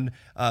 1,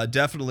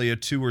 definitely a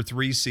 2 or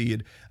 3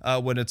 seed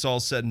when it's all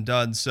said and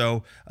done.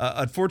 So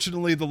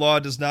unfortunately, the law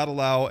does not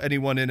allow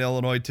anyone in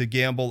Illinois to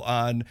gamble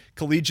on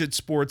collegiate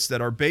sports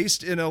that are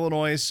based in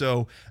Illinois.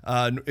 So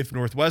if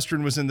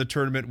Northwestern was in the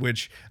tournament,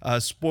 which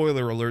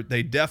spoiler alert,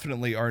 they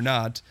definitely are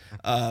not,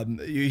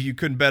 you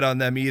couldn't bet on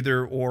them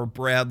either, or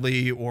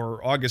Bradley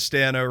or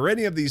Augustana or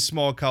any of these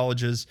small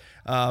colleges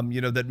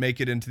that make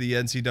it into the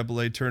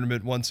NCAA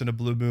tournament once in a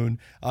blue moon.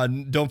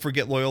 Don't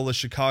forget Loyola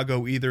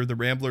Chicago either. The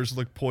Ramblers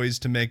look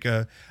poised to make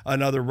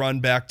another run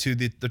back to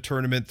the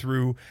tournament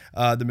through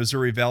the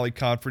Missouri Valley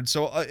Conference.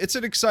 So it's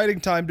an exciting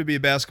time to be a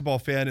basketball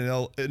fan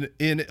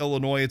in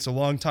Illinois. It's a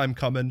long time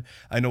coming.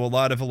 I know a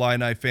lot of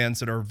Illini fans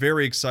that are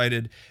very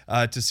excited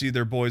to see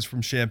their boys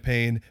from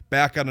Champaign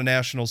back on a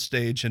national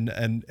stage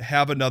and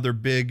have another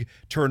big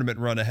tournament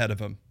run ahead of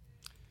them.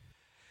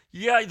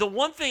 Yeah, the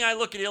one thing I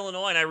look at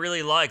Illinois and I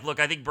really like, look,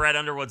 I think Brad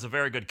Underwood's a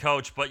very good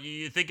coach, but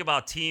you think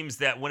about teams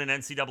that win an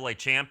NCAA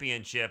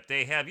championship,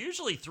 they have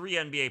usually 3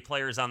 NBA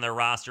players on their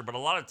roster, but a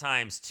lot of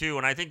times 2.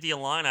 And I think the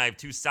Illini have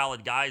 2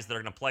 solid guys that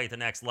are going to play at the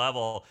next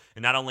level,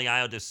 and not only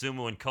Ayo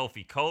Dosunmu and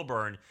Kofi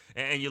Coburn.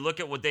 And you look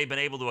at what they've been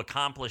able to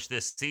accomplish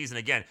this season.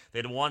 Again,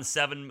 they'd won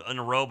 7 in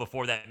a row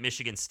before that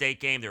Michigan State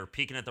game. They were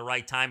peaking at the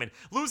right time. And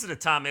losing to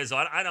Tom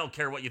Izzo, I don't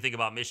care what you think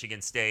about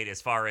Michigan State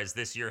as far as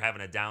this year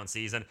having a down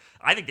season.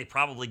 I think they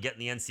probably get in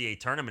the NCAA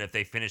tournament if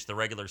they finish the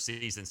regular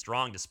season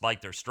strong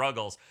despite their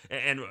struggles.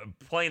 And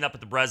playing up at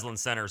the Breslin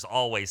Center is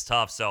always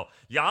tough. So,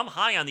 yeah, I'm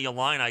high on the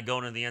Illini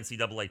going into the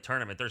NCAA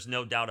tournament. There's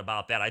no doubt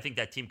about that. I think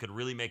that team could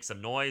really make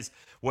some noise.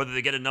 Whether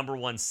they get a number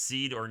 1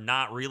 seed or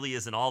not really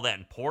isn't all that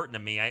important to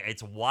me.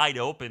 It's wide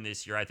open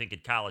this year, I think, in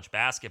college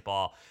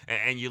basketball.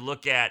 And you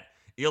look at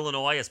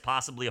Illinois as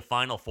possibly a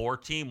Final Four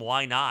team.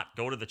 Why not?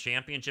 Go to the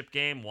championship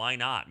game. Why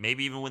not?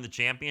 Maybe even win the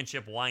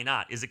championship. Why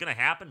not? Is it going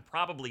to happen?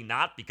 Probably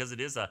not, because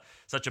it is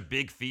such a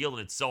big field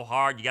and it's so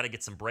hard. You got to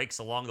get some breaks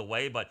along the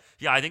way. But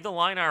yeah, I think the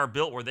Illini are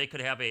built where they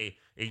could have a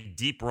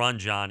deep run,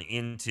 John,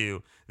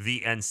 into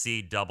the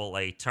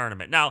NCAA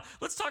tournament. Now,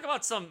 let's talk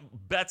about some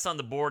bets on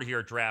the board here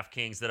at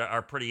DraftKings that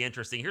are pretty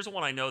interesting. Here's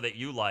one I know that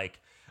you like.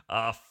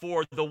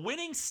 For the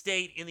winning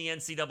state in the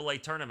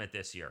NCAA tournament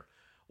this year,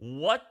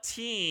 what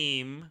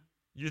team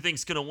you think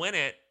is going to win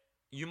it?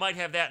 You might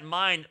have that in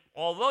mind,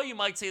 although you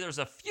might say there's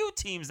a few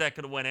teams that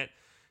could win it.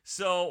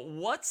 So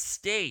what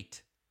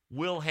state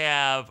will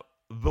have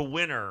the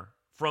winner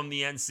from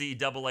the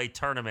NCAA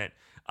tournament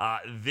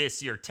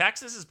this year?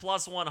 Texas is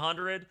plus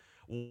 100.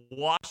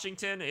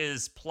 Washington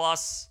is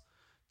plus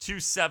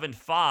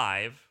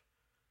 275.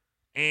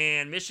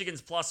 And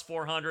Michigan's plus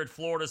 400,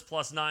 Florida's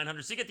plus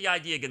 900. So you get the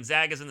idea.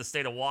 Gonzaga's in the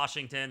state of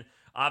Washington.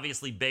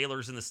 Obviously,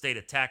 Baylor's in the state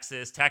of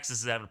Texas.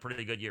 Texas is having a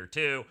pretty good year,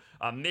 too.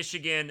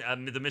 Michigan,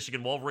 the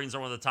Michigan Wolverines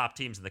are one of the top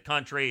teams in the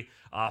country.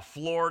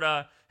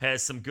 Florida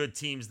has some good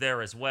teams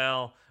there as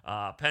well.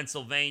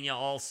 Pennsylvania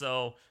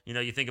also,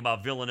 you think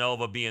about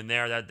Villanova being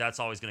there. That's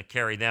always going to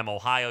carry them.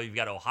 Ohio, you've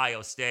got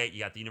Ohio State. You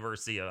got the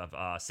University of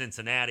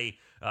Cincinnati.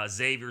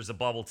 Xavier's a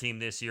bubble team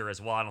this year as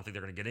well. I don't think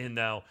they're going to get in,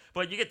 though.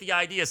 But you get the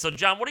idea. So,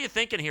 John, what are you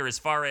thinking here as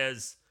far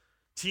as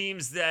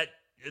teams that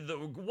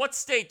what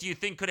state do you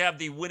think could have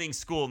the winning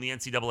school in the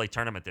NCAA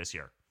tournament this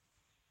year?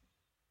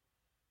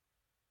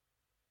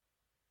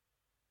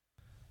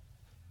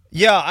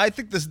 Yeah, I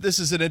think this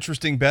is an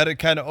interesting bet. It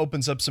kind of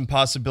opens up some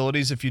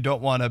possibilities if you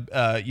don't want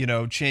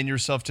to, chain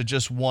yourself to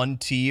just one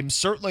team.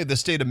 Certainly, the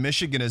state of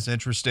Michigan is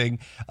interesting,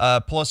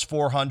 plus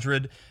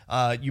 400.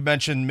 You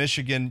mentioned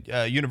Michigan,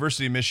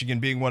 University of Michigan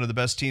being one of the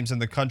best teams in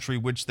the country,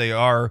 which they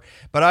are.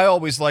 But I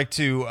always like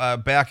to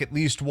back at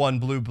least one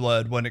blue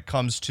blood when it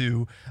comes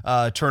to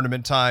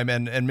tournament time.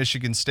 And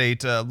Michigan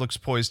State looks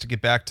poised to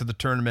get back to the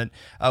tournament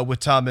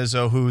with Tom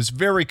Izzo, who's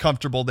very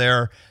comfortable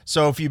there.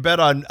 So if you bet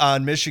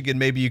on Michigan,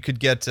 maybe you could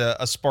get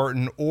a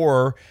Spartan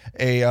or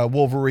a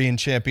Wolverine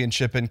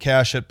championship in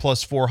cash at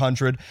plus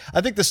 400.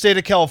 I think the state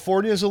of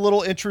California is a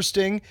little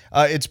interesting.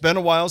 It's been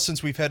a while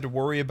since we've had to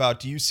worry about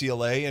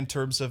UCLA in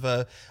terms of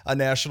a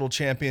national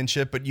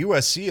championship, but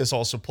USC is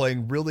also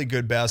playing really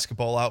good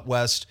basketball out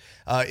west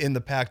in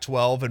the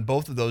Pac-12, and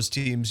both of those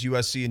teams,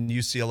 USC and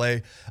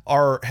UCLA,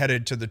 are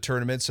headed to the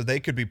tournament, so they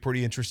could be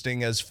pretty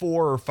interesting as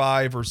 4 or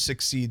 5 or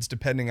 6 seeds,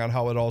 depending on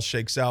how it all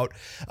shakes out.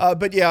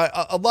 But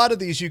yeah, a lot of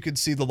these you could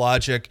see the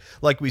logic.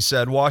 Like we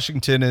said,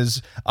 Washington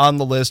is on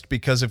the list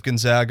because of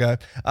Gonzaga.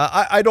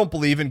 I don't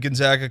believe in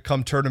Gonzaga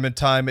come tournament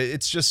time.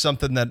 It's just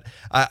something that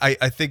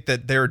I think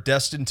that they're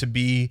destined to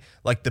be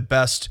like the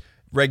best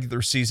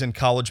regular season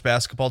college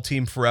basketball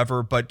team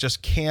forever, but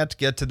just can't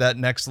get to that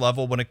next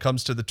level when it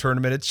comes to the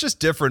tournament. It's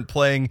just different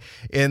playing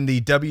in the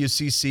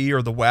WCC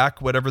or the WAC,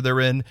 whatever they're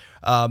in.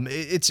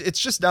 It's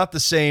just not the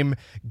same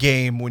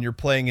game when you're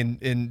playing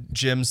in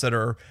gyms that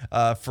are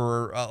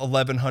for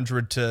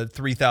 1,100 to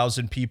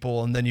 3,000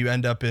 people, and then you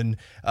end up in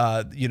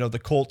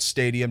the Colts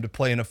Stadium to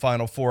play in a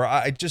Final Four.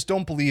 I just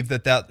don't believe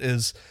that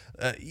is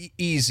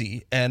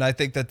easy, and I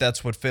think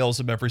that's what fails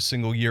them every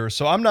single year.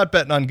 So I'm not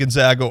betting on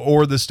Gonzaga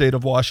or the state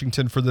of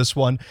Washington for this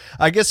one.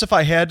 I guess if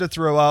I had to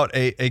throw out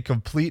a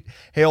complete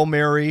Hail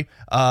Mary,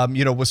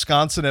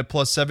 Wisconsin at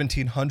plus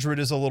 1,700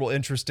 is a little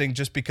interesting,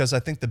 just because I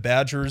think the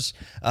Badgers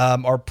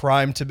are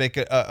primed to make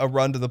a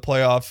run to the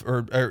playoff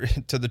or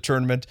to the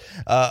tournament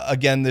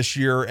again this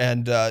year,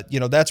 and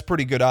that's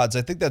pretty good odds.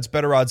 I think that's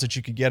better odds that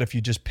you could get if you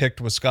just picked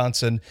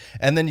Wisconsin,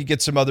 and then you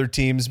get some other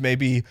teams,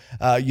 maybe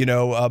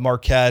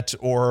Marquette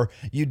or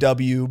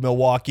UW,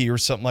 Milwaukee, or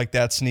something like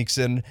that sneaks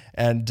in,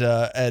 and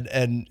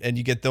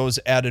you get those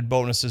added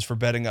bonuses for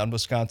betting on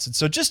Wisconsin.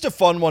 So just a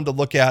fun one to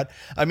look at.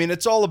 I mean,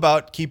 it's all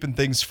about keeping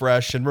things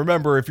fresh. And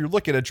remember, if you're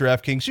looking at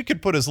DraftKings, you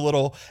could put as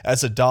little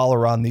as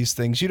 $1 on these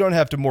things. You don't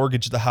have to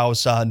mortgage the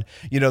house on,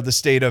 the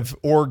state of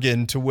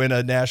Oregon to win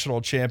a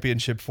national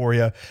championship for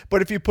you.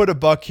 But if you put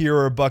 $1 here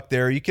or $1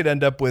 there, you could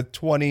end up with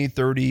 20,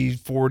 30,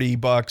 40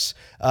 bucks,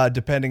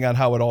 depending on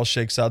how it all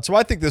shakes out. So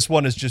I think this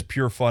one is just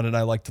pure fun, and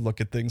I like to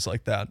look at things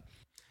like that.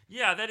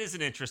 Yeah, that is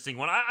an interesting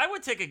one. I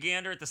would take a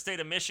gander at the state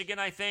of Michigan,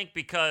 I think,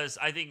 because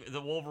I think the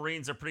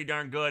Wolverines are pretty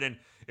darn good, and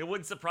it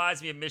wouldn't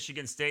surprise me if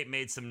Michigan State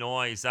made some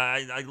noise.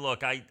 I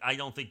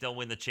don't think they'll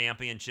win the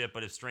championship,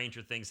 but if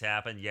stranger things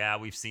happen, yeah,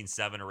 we've seen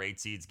 7 or 8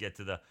 seeds get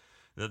to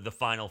the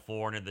Final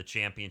Four and in the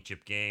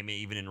championship game.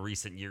 Even in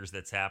recent years,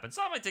 that's happened.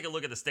 So I might take a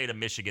look at the state of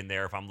Michigan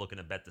there if I'm looking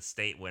to bet the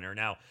state winner.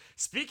 Now,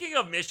 speaking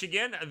of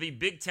Michigan, the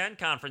Big Ten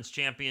Conference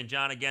champion,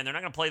 John, again, they're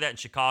not going to play that in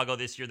Chicago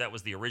this year. That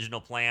was the original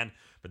plan,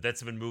 but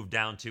that's been moved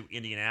down to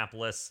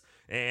Indianapolis.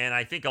 And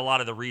I think a lot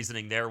of the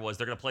reasoning there was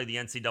they're going to play the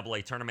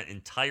NCAA tournament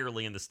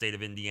entirely in the state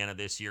of Indiana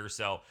this year.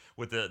 So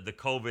with the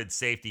COVID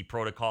safety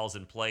protocols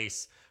in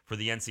place for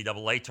the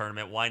NCAA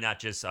tournament, why not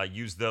just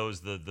use those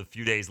the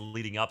few days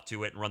leading up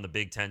to it and run the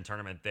Big Ten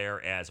tournament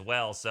there as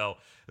well? So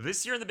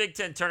this year in the Big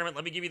Ten tournament,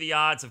 let me give you the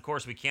odds. Of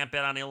course, we can't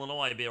bet on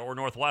Illinois or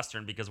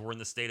Northwestern because we're in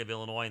the state of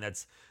Illinois, and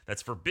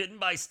that's forbidden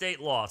by state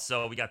law.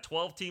 So we got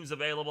 12 teams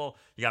available.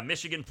 You got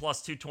Michigan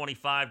plus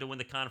 225 to win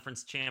the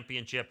conference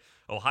championship.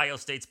 Ohio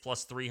State's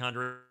plus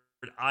 300.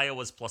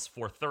 Iowa's plus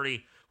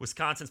 430.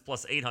 Wisconsin's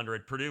plus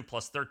 800. Purdue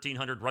plus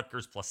 1,300.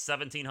 Rutgers plus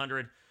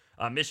 1,700.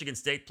 Michigan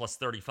State plus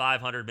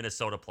 3,500,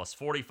 Minnesota plus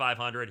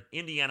 4,500,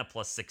 Indiana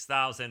plus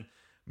 6,000,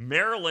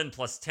 Maryland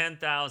plus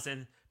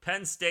 10,000,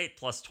 Penn State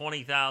plus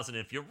 20,000.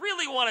 If you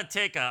really want to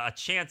take a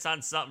chance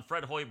on something,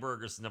 Fred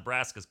Hoiberger's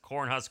Nebraska's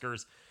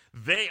Cornhuskers,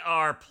 they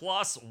are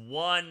plus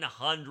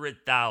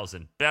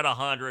 100,000. Bet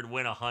 100,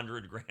 win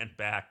 100 grand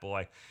back, boy.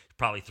 You're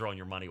probably throwing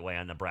your money away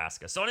on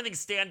Nebraska. So anything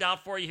stand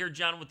out for you here,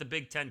 John, with the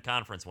Big Ten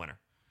Conference winner?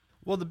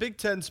 Well, the Big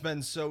Ten's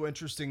been so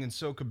interesting and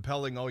so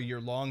compelling all year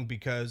long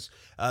because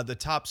the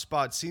top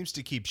spot seems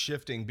to keep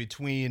shifting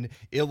between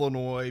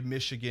Illinois,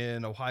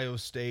 Michigan, Ohio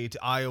State,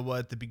 Iowa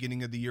at the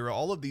beginning of the year.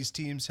 All of these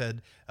teams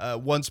had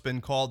once been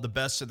called the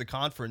best of the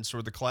conference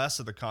or the class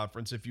of the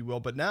conference, if you will.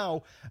 But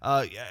now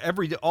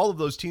all of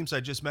those teams I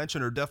just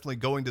mentioned are definitely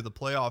going to the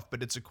playoff,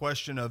 but it's a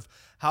question of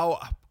how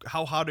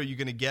hot are you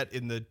going to get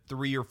in the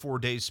 3 or 4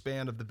 day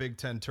span of the Big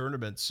Ten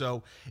tournament.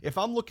 So if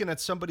I'm looking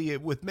at somebody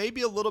with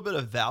maybe a little bit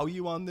of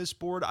value on this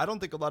board, I don't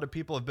think a lot of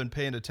people have been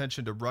paying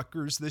attention to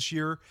Rutgers this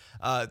year.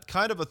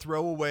 Kind of a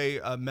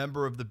throwaway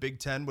member of the Big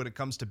Ten when it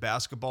comes to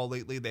basketball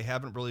lately. They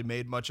haven't really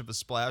made much of a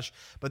splash,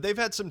 but they've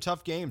had some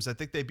tough games. I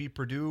think they beat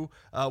Purdue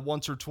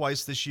once or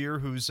twice this year,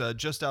 who's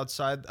just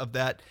outside of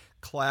that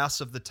class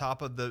of the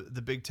top of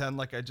the Big Ten,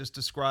 like I just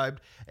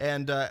described.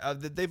 And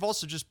they've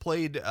also just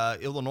played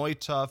Illinois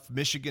tough,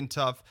 Michigan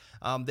tough.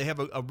 They have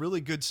a really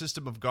good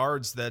system of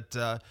guards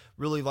that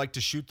really like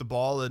to shoot the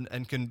ball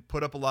and can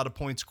put up a lot of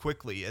points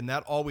quickly. And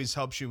that always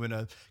helps you in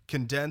a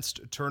condensed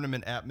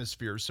tournament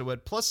atmosphere. So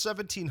at plus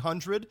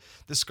 1,700,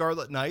 the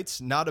Scarlet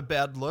Knights, not a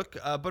bad look.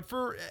 But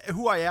for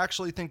who I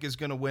actually think is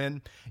going to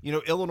win,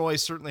 Illinois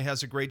certainly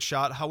has a great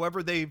shot.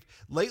 However, they've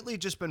lately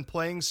just been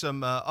playing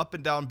some up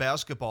and down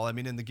basketball. I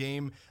mean, in the game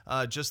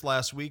just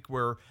last week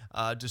where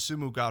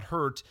Dosunmu got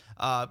hurt,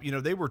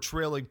 they were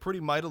trailing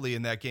pretty mightily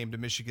in that game to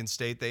Michigan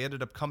State. They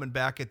ended up coming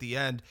back at the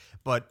end,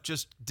 but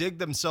just dug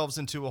themselves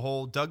into a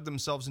hole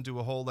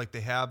like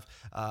they have.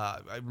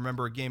 I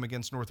remember a game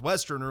against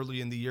Northwestern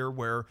early in the year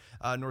where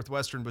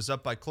Northwestern was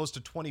up by close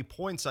to 20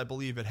 points, I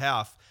believe, at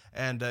half,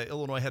 and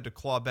Illinois had to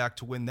claw back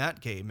to win that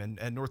game.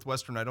 And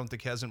Northwestern, I don't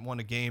think, hasn't won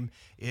a game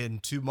in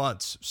 2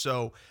 months.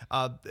 So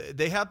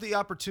they have the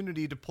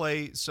opportunity to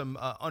play some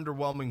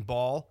underwhelming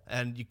ball,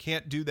 and you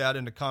can't do that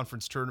in a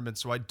conference tournament.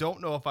 So I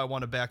don't know if I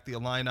want to back the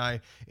Illini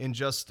in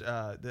just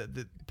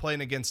the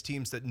playing against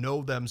teams that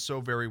know them so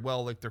very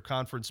well, like their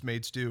conference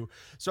mates do.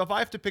 So if I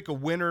have to pick a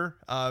winner,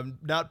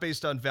 not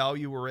based on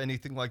value or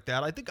anything like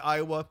that, I think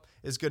Iowa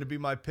is going to be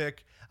my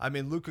pick. I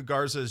mean, Luka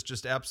Garza is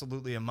just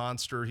absolutely a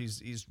monster.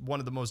 He's one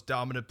of the most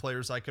dominant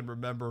players I can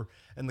remember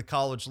in the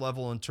college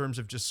level in terms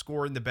of just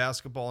scoring the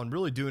basketball and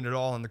really doing it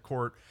all on the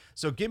court.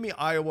 So give me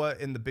Iowa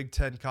in the Big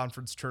Ten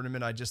Conference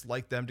tournament. I just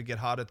like them to get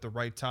hot at the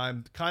right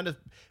time. Kind of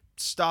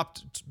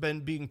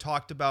been being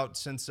talked about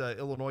since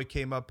Illinois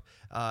came up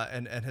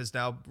and has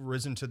now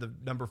risen to the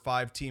number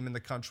 5 team in the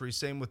country.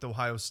 Same with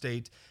Ohio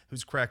State,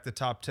 who's cracked the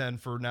top 10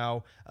 for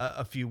now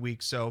a few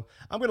weeks. So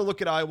I'm going to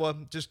look at Iowa,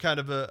 just kind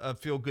of a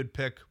feel-good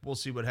pick. We'll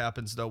see what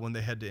happens, though, when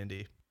they head to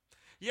Indy.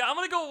 Yeah, I'm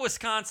going to go with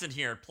Wisconsin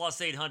here, plus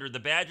 800. The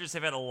Badgers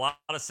have had a lot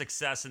of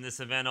success in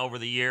this event over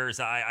the years.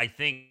 I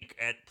think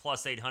at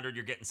plus 800,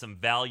 you're getting some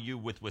value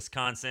with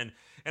Wisconsin.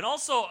 And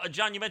also,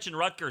 John, you mentioned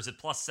Rutgers at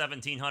plus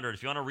 1,700.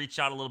 If you want to reach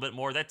out a little bit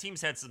more, that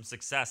team's had some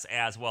success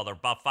as well. They're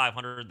about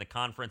 500 in the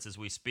conference as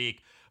we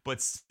speak, but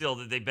still,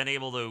 they've been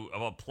able to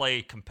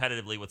play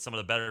competitively with some of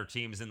the better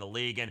teams in the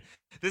league. And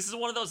this is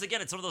one of those, again,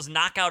 it's one of those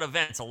knockout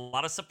events. A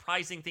lot of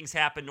surprising things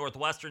happen.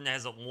 Northwestern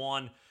hasn't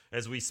won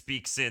as we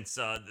speak since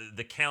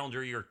the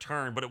calendar year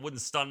turn, but it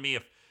wouldn't stun me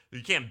if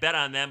you can't bet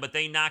on them, but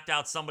they knocked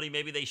out somebody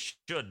maybe they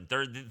shouldn't.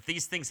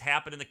 These things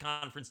happen in the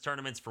conference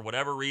tournaments for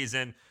whatever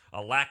reason,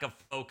 a lack of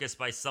focus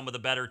by some of the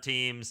better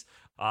teams.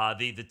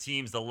 The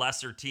teams, the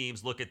lesser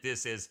teams, look at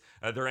this as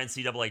their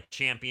NCAA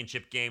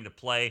championship game to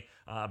play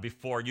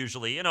before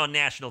usually,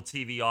 national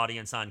TV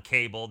audience on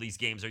cable. These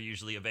games are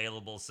usually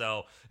available.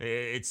 So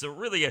it's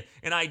really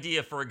an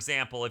idea, for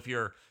example, if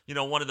you're,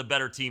 one of the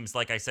better teams,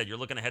 like I said, you're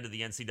looking ahead to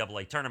the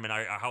NCAA tournament,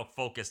 how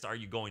focused are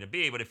you going to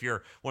be? But if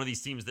you're one of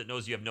these teams that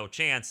knows you have no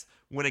chance,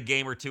 win a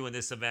game or two in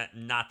this event,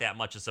 not that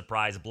much a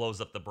surprise, blows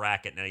up the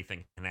bracket and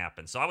anything can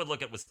happen. So I would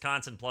look at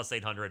Wisconsin plus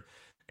 800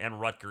 and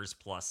Rutgers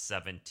plus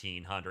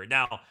 1,700.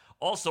 Now,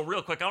 also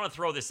real quick, I want to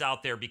throw this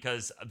out there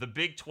because the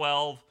Big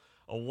 12,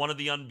 one of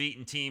the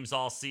unbeaten teams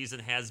all season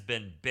has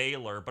been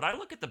Baylor, but I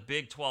look at the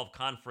Big 12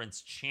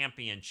 Conference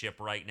Championship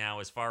right now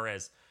as far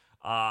as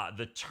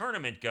the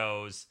tournament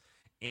goes.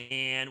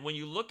 And when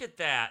you look at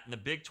that in the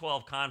Big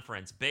 12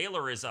 Conference,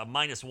 Baylor is a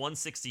minus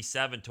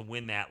 167 to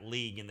win that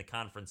league in the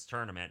conference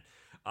tournament.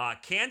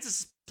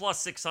 Kansas is plus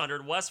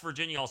 600. West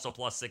Virginia also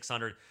plus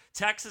 600.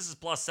 Texas is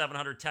plus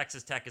 700.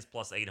 Texas Tech is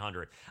plus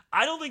 800.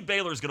 I don't think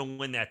Baylor's going to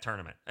win that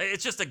tournament.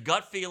 It's just a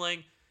gut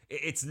feeling.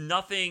 It's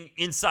nothing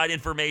inside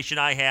information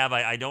I have.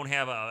 I don't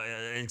have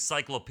an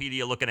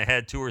encyclopedia looking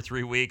ahead 2 or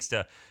 3 weeks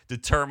to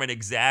determine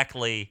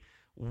exactly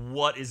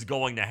what is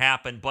going to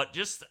happen. But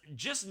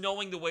just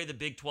knowing the way the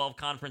Big 12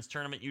 conference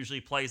tournament usually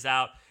plays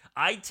out,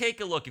 I'd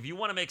take a look. If you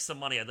want to make some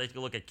money, I'd like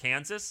to look at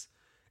Kansas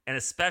and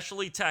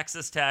especially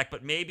Texas Tech,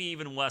 but maybe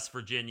even West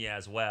Virginia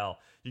as well.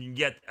 You can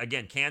get,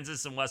 again,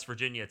 Kansas and West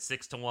Virginia at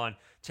 6-1.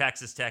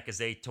 Texas Tech is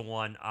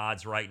 8-1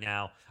 odds right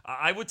now.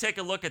 I would take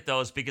a look at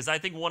those because I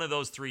think one of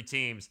those three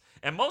teams,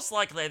 and most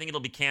likely I think it'll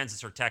be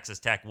Kansas or Texas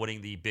Tech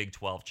winning the Big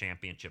 12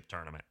 championship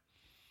tournament.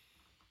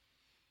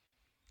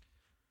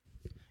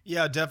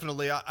 Yeah,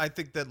 definitely. I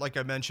think that, like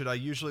I mentioned, I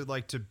usually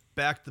like to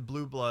back the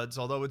Blue Bloods,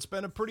 although it's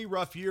been a pretty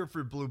rough year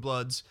for Blue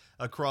Bloods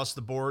across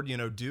the board.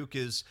 Duke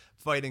is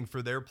fighting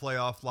for their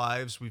playoff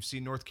lives. We've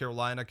seen North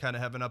Carolina kind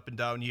of have an up and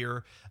down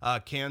year.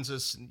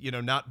 Kansas,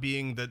 not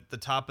being the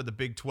top of the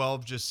Big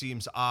 12 just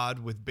seems odd,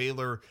 with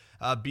Baylor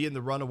being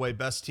the runaway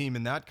best team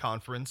in that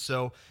conference.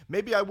 So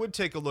maybe I would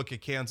take a look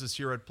at Kansas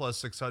here at plus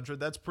 600.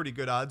 That's pretty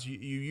good odds. You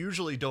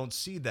usually don't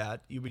see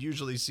that. You would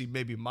usually see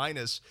maybe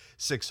minus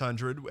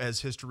 600,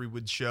 as history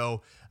would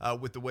show,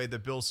 with the way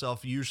that Bill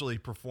Self usually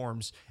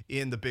performs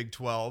in the Big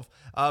 12.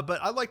 But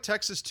I like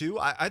Texas too.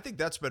 I think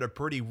that's been a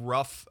pretty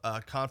rough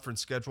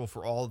conference schedule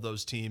for all of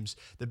those teams.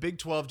 The Big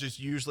 12 just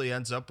usually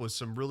ends up with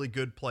some really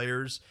good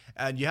players,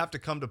 and you have to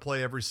come to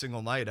play every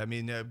single night. I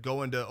mean,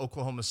 going to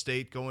Oklahoma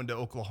State, going to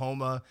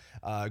Oklahoma,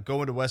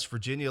 going to West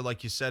Virginia,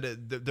 like you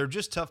said, they're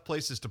just tough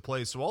places to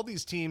play. So all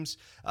these teams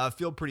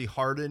feel pretty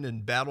hardened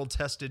and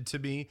battle-tested to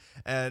me,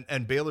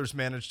 and Baylor's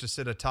managed to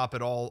sit atop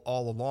it all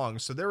along.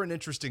 So they're an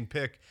interesting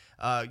pick,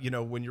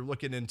 when you're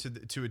looking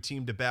into a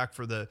team to back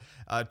for the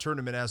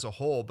tournament as a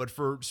whole. But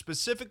for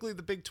specifically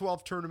the Big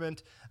 12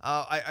 tournament,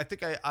 I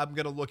think I'm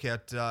going to look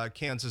at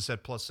Kansas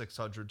at plus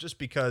 600, just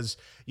because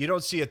you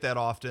don't see it that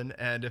often.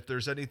 And if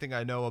there's anything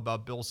I know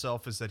about Bill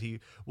Self, is that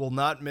he will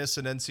not miss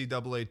an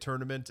NCAA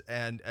tournament.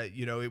 And,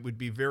 it would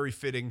be very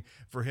fitting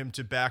for him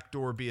to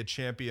backdoor be a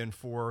champion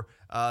for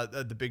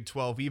the Big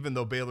 12, even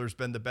though Baylor's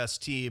been the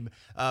best team,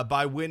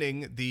 by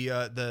winning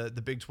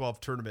the Big 12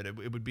 tournament.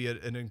 It would be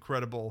an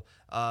incredible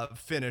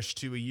finish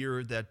to a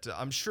year that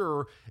I'm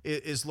sure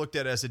is looked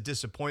at as a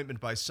disappointment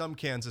by some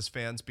Kansas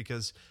fans,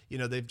 because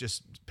they've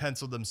just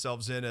penciled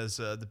themselves in as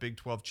the Big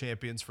 12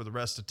 champions for the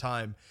rest of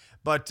time.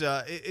 But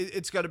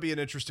it's got to be an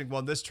interesting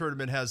one. This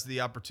tournament has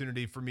the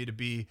opportunity for me to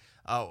be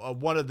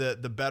one of the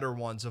better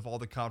ones of all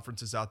the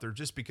conferences out there,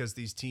 just because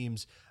these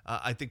teams,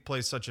 I think,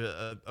 play such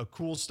a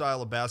cool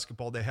style of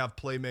basketball. They have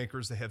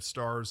playmakers, they have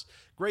stars,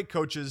 great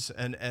coaches,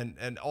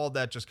 and all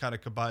that just kind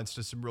of combines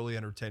to some really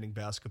entertaining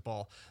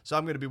basketball. So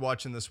I'm going to be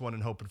watching this one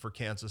and hoping for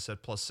Kansas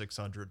at plus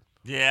 600.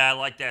 Yeah, I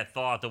like that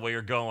thought, the way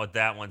you're going with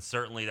that one.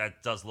 Certainly,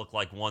 that does look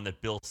like one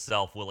that Bill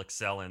Self will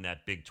excel in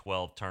that Big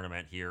 12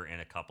 tournament here in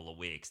a couple of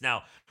weeks.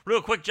 Now,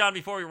 real quick, John,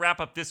 before we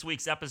wrap up this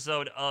week's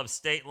episode of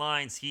State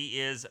Lines, he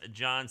is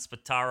John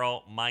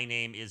Spataro. My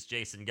name is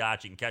Jason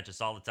Gotch. You can catch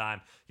us all the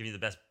time, giving you the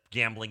best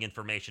gambling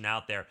information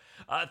out there.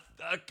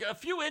 A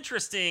few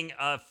interesting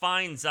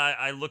finds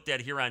I looked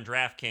at here on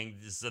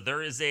DraftKings. So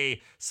there is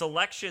a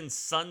Selection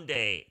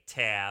Sunday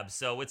tab.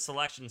 So it's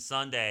Selection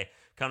Sunday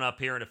coming up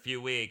here in a few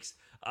weeks.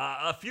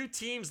 A few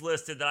teams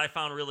listed that I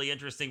found really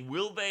interesting.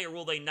 Will they or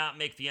will they not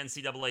make the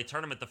NCAA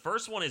tournament? The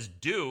first one is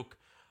Duke.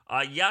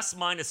 Yes,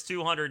 minus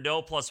 200,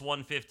 no, plus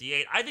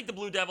 158. I think the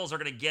Blue Devils are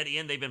going to get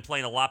in. They've been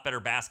playing a lot better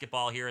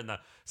basketball here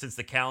since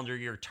the calendar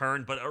year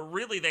turned, but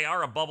really they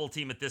are a bubble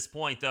team at this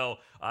point, though.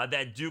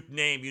 That Duke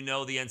name, the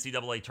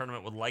NCAA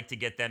tournament would like to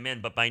get them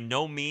in, but by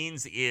no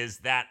means is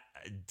that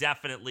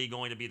definitely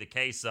going to be the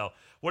case. So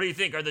what do you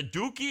think? Are the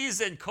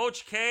Dukies and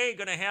Coach K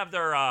going to have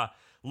their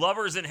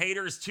lovers and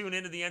haters tune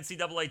into the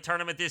NCAA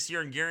tournament this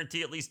year and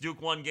guarantee at least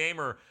Duke one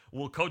game, or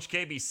will Coach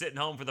K be sitting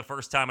home for the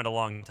first time in a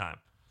long time?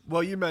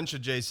 Well, you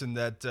mentioned, Jason,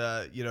 that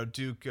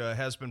Duke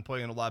has been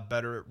playing a lot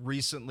better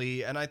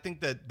recently, and I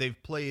think that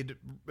they've played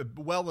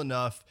well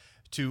enough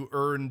to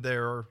earn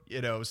their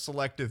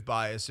selective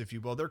bias, if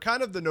you will. They're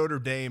kind of the Notre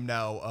Dame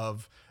now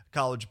of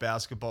college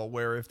basketball,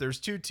 where if there's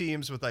two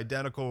teams with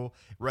identical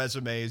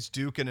resumes,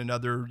 Duke and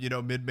another,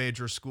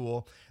 mid-major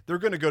school, they're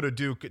going to go to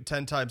Duke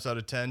 10 times out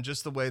of 10,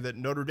 just the way that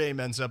Notre Dame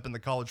ends up in the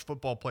college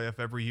football playoff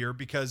every year,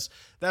 because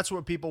that's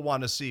what people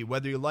want to see.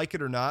 Whether you like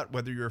it or not,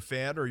 whether you're a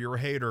fan or you're a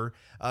hater,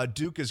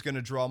 Duke is going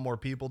to draw more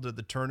people to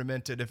the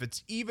tournament. And if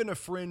it's even a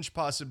fringe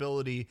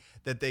possibility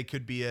that they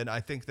could be in, I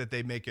think that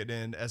they make it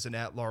in as an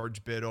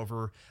at-large bid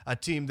over a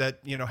team that,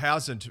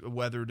 hasn't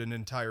weathered an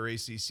entire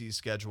ACC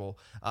schedule.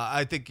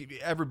 I think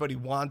everybody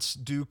wants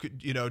Duke,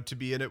 to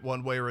be in it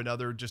one way or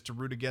another, just to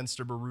root against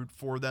them or root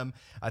for them.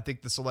 I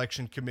think the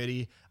selection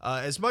committee,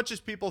 as much as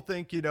people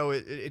think,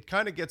 it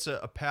kind of gets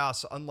a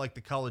pass, unlike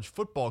the college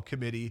football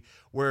committee,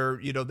 where,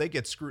 they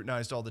get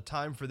scrutinized all the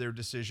time for their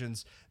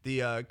decisions.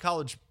 The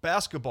college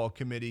basketball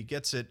committee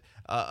gets a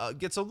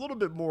little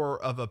bit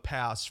more of a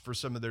pass for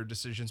some of their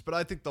decisions, but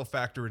I think they'll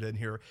factor it in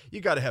here.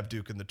 You got to have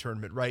Duke in the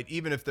tournament, right?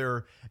 Even if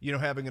they're,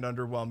 having an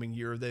underwhelming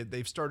year,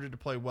 they've started to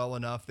play well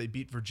enough. They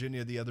beat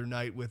Virginia the other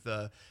night with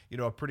a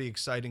pretty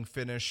exciting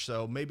finish,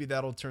 so maybe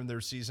that'll turn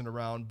their season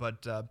around.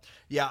 But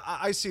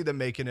I see them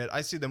making it.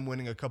 I see them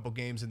winning a couple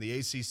games in the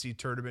ACC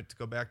tournament, to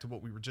go back to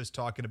what we were just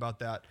talking about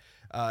that,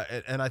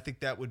 and I think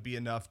that would be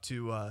enough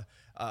to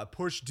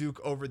push Duke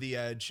over the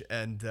edge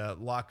and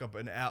lock up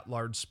an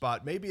at-large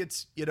spot. Maybe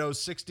it's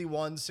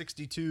 61,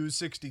 62,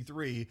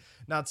 63.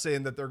 Not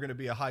saying that they're going to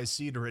be a high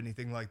seed or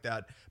anything like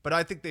that, but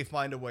I think they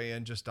find a way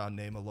in just on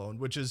name alone,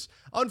 which is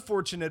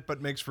unfortunate,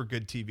 but makes for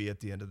good TV at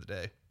the end of the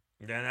day.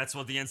 Yeah, that's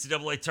what the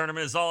NCAA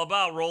tournament is all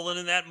about, rolling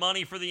in that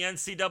money for the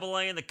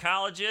NCAA and the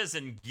colleges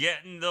and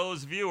getting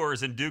those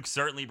viewers, and Duke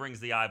certainly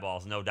brings the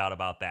eyeballs, no doubt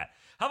about that.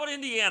 How about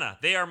Indiana?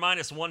 They are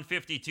minus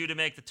 152 to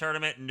make the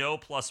tournament, no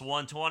plus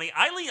 120.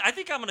 I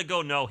think I'm going to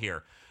go no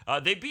here.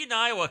 They've beaten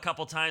Iowa a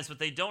couple times, but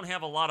they don't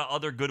have a lot of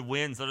other good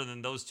wins other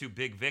than those two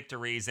big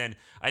victories, and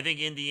I think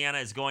Indiana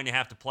is going to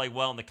have to play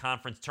well in the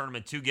conference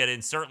tournament to get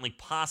in. Certainly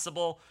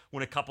possible,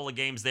 win a couple of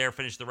games there,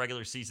 finish the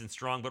regular season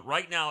strong, but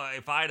right now,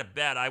 if I had to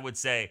bet, I would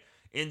say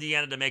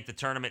Indiana to make the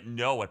tournament,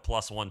 no at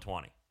plus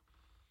 120.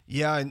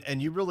 Yeah,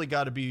 and you really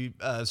got to be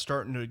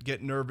starting to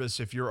get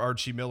nervous if you're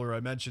Archie Miller. I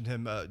mentioned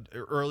him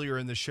earlier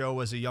in the show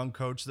as a young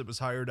coach that was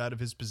hired out of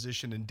his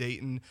position in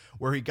Dayton,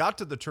 where he got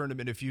to the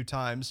tournament a few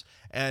times,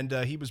 and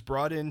he was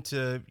brought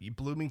into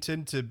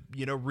Bloomington to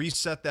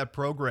reset that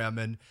program.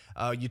 And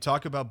you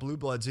talk about blue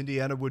bloods,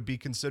 Indiana would be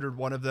considered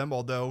one of them,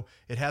 although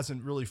it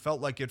hasn't really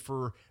felt like it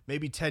for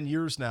maybe 10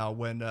 years now,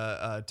 when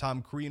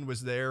Tom Crean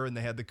was there and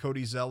they had the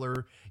Cody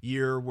Zeller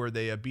year where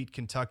they beat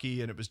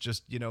Kentucky, and it was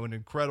just an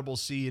incredible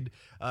seed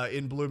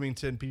in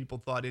Bloomington.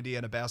 People thought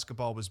Indiana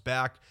basketball was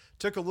back.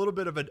 Took a little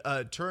bit of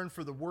a turn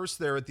for the worse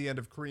there at the end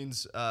of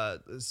Crean's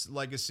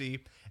legacy,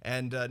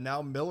 and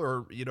now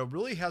Miller,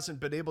 really hasn't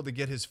been able to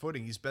get his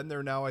footing. He's been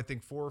there now, I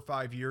think, 4 or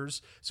 5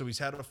 years, so he's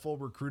had a full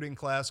recruiting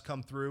class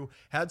come through,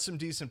 had some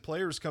decent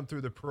players come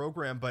through the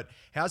program, but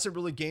hasn't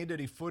really gained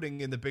any footing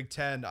in the Big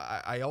Ten.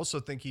 I also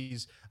think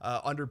he's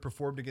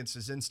underperformed against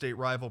his in-state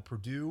rival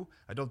Purdue.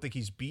 I don't think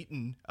he's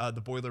beaten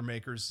the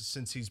Boilermakers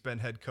since he's been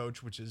head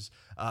coach, which is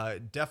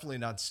definitely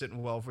not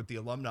sitting well with the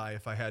alumni,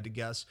 if I had to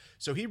guess.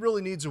 So he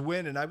really needs a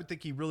win, and I would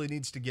think he really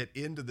needs to get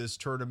into this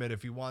tournament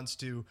if he wants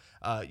to,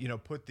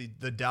 put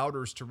the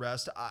doubters to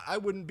rest. I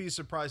wouldn't be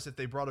surprised if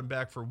they brought him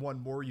back for one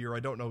more year. I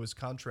don't know his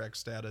contract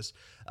status,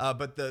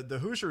 but the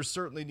Hoosiers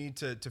certainly need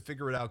to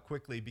figure it out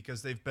quickly,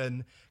 because they've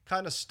been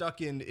kind of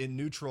stuck in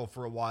neutral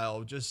for a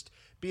while, just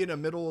being a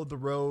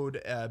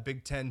middle-of-the-road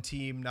Big Ten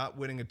team, not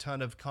winning a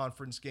ton of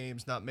conference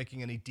games, not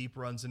making any deep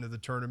runs into the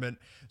tournament.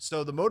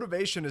 So the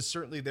motivation is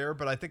certainly there,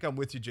 but I think I'm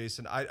with you,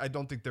 Jason. I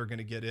don't think they're going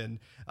to get in.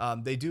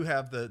 They do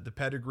have the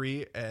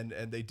pedigree, and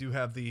they do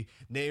have the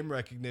name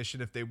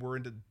recognition if they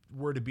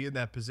were to be in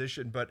that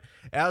position. But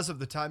as of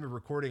the time of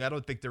recording, I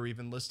don't think they're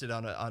even listed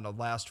on a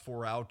last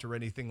 4 out or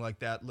anything like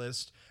that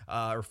list,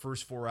 or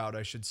first 4 out,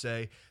 I should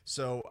say.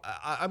 So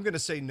I'm going to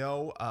say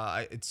no.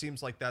 It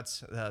seems like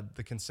that's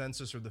the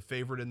consensus or the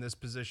favorite in this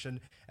position,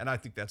 and I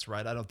think that's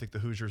right. I don't think the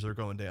Hoosiers are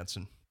going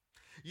dancing.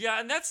 Yeah,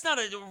 and that's not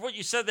what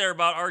you said there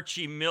about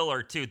Archie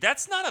Miller, too.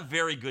 That's not a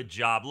very good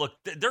job. Look,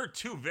 there are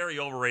two very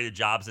overrated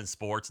jobs in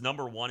sports.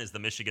 Number one is the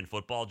Michigan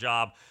football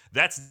job.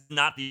 That's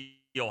not the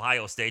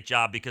Ohio State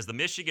job, because the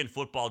Michigan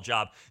football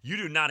job, you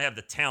do not have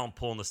the talent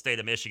pool in the state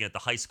of Michigan at the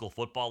high school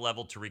football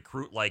level to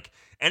recruit like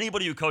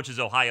anybody who coaches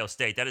Ohio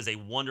State. That is a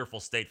wonderful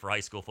state for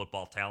high school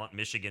football talent.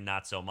 Michigan,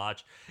 not so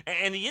much.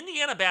 And the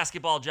Indiana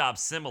basketball job,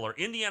 similar.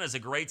 Indiana is a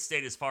great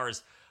state as far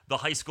as the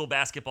high school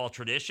basketball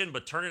tradition,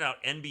 but turning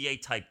out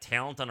NBA type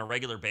talent on a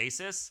regular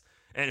basis,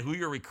 and who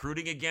you're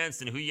recruiting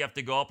against and who you have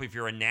to go up if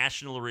you're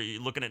a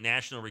looking at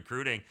national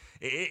recruiting,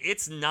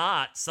 it's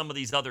not some of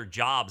these other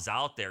jobs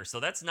out there.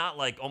 So that's not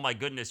like, oh my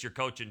goodness, you're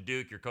coaching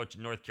Duke, you're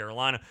coaching North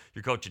Carolina,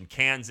 you're coaching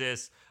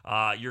Kansas,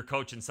 you're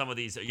coaching some of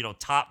these,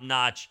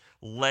 top-notch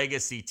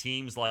legacy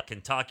teams like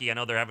Kentucky. I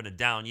know they're having a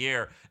down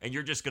year, and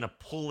you're just going to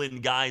pull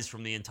in guys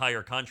from the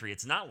entire country.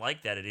 It's not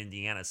like that at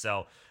Indiana.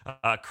 So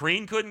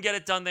Crean couldn't get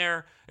it done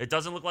there. It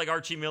doesn't look like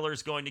Archie Miller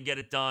is going to get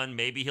it done.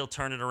 Maybe he'll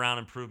turn it around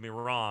and prove me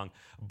wrong.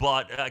 But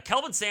But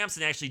Kelvin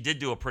Sampson actually did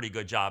do a pretty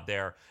good job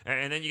there.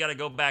 And then you got to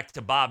go back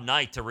to Bob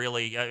Knight to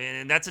really,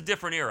 and that's a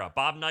different era.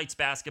 Bob Knight's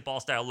basketball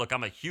style. Look,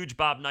 I'm a huge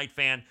Bob Knight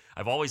fan.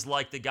 I've always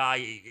liked the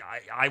guy.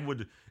 I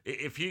would,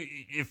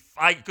 if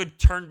I could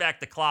turn back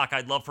the clock,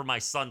 I'd love for my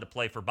son to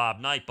play for Bob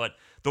Knight. But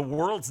the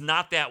world's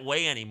not that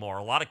way anymore.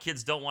 A lot of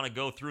kids don't want to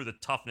go through the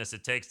toughness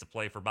it takes to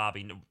play for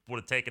would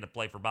have taken to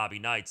play for Bobby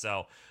Knight.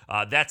 So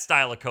that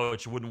style of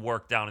coach wouldn't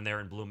work down in there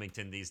in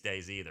Bloomington these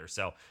days either.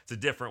 So it's a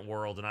different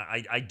world. And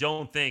I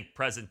don't think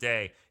present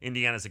day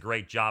Indiana's a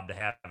great job to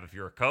have if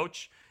you're a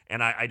coach.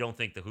 And I don't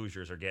think the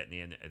Hoosiers are getting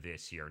in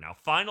this year. Now,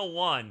 final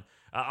one,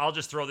 I'll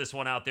just throw this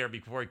one out there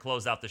before we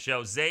close out the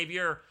show.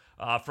 Xavier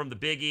from the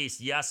Big East,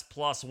 yes,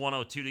 plus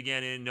 102 to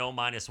get in, no,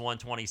 minus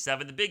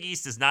 127. The Big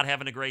East is not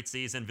having a great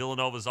season.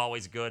 Villanova's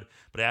always good,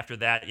 but after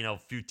that, a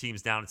few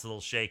teams down, it's a little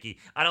shaky.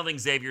 I don't think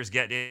Xavier's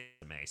getting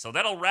in May. So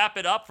that'll wrap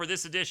it up for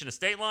this edition of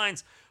State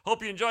Lines.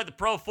 Hope you enjoyed the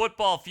pro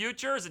football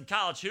futures and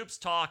college hoops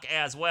talk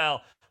as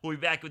well. We'll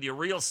be back with you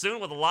real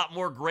soon with a lot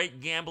more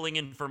great gambling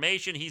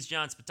information. He's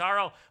John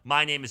Spataro.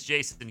 My name is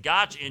Jason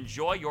Gotch.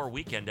 Enjoy your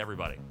weekend,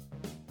 everybody.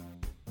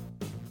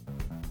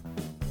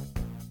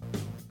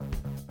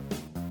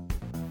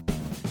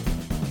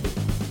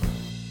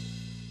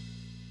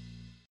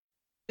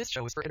 This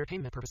show is for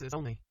entertainment purposes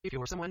only. If you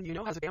or someone you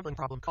know has a gambling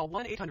problem, call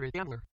 1-800-GAMBLER.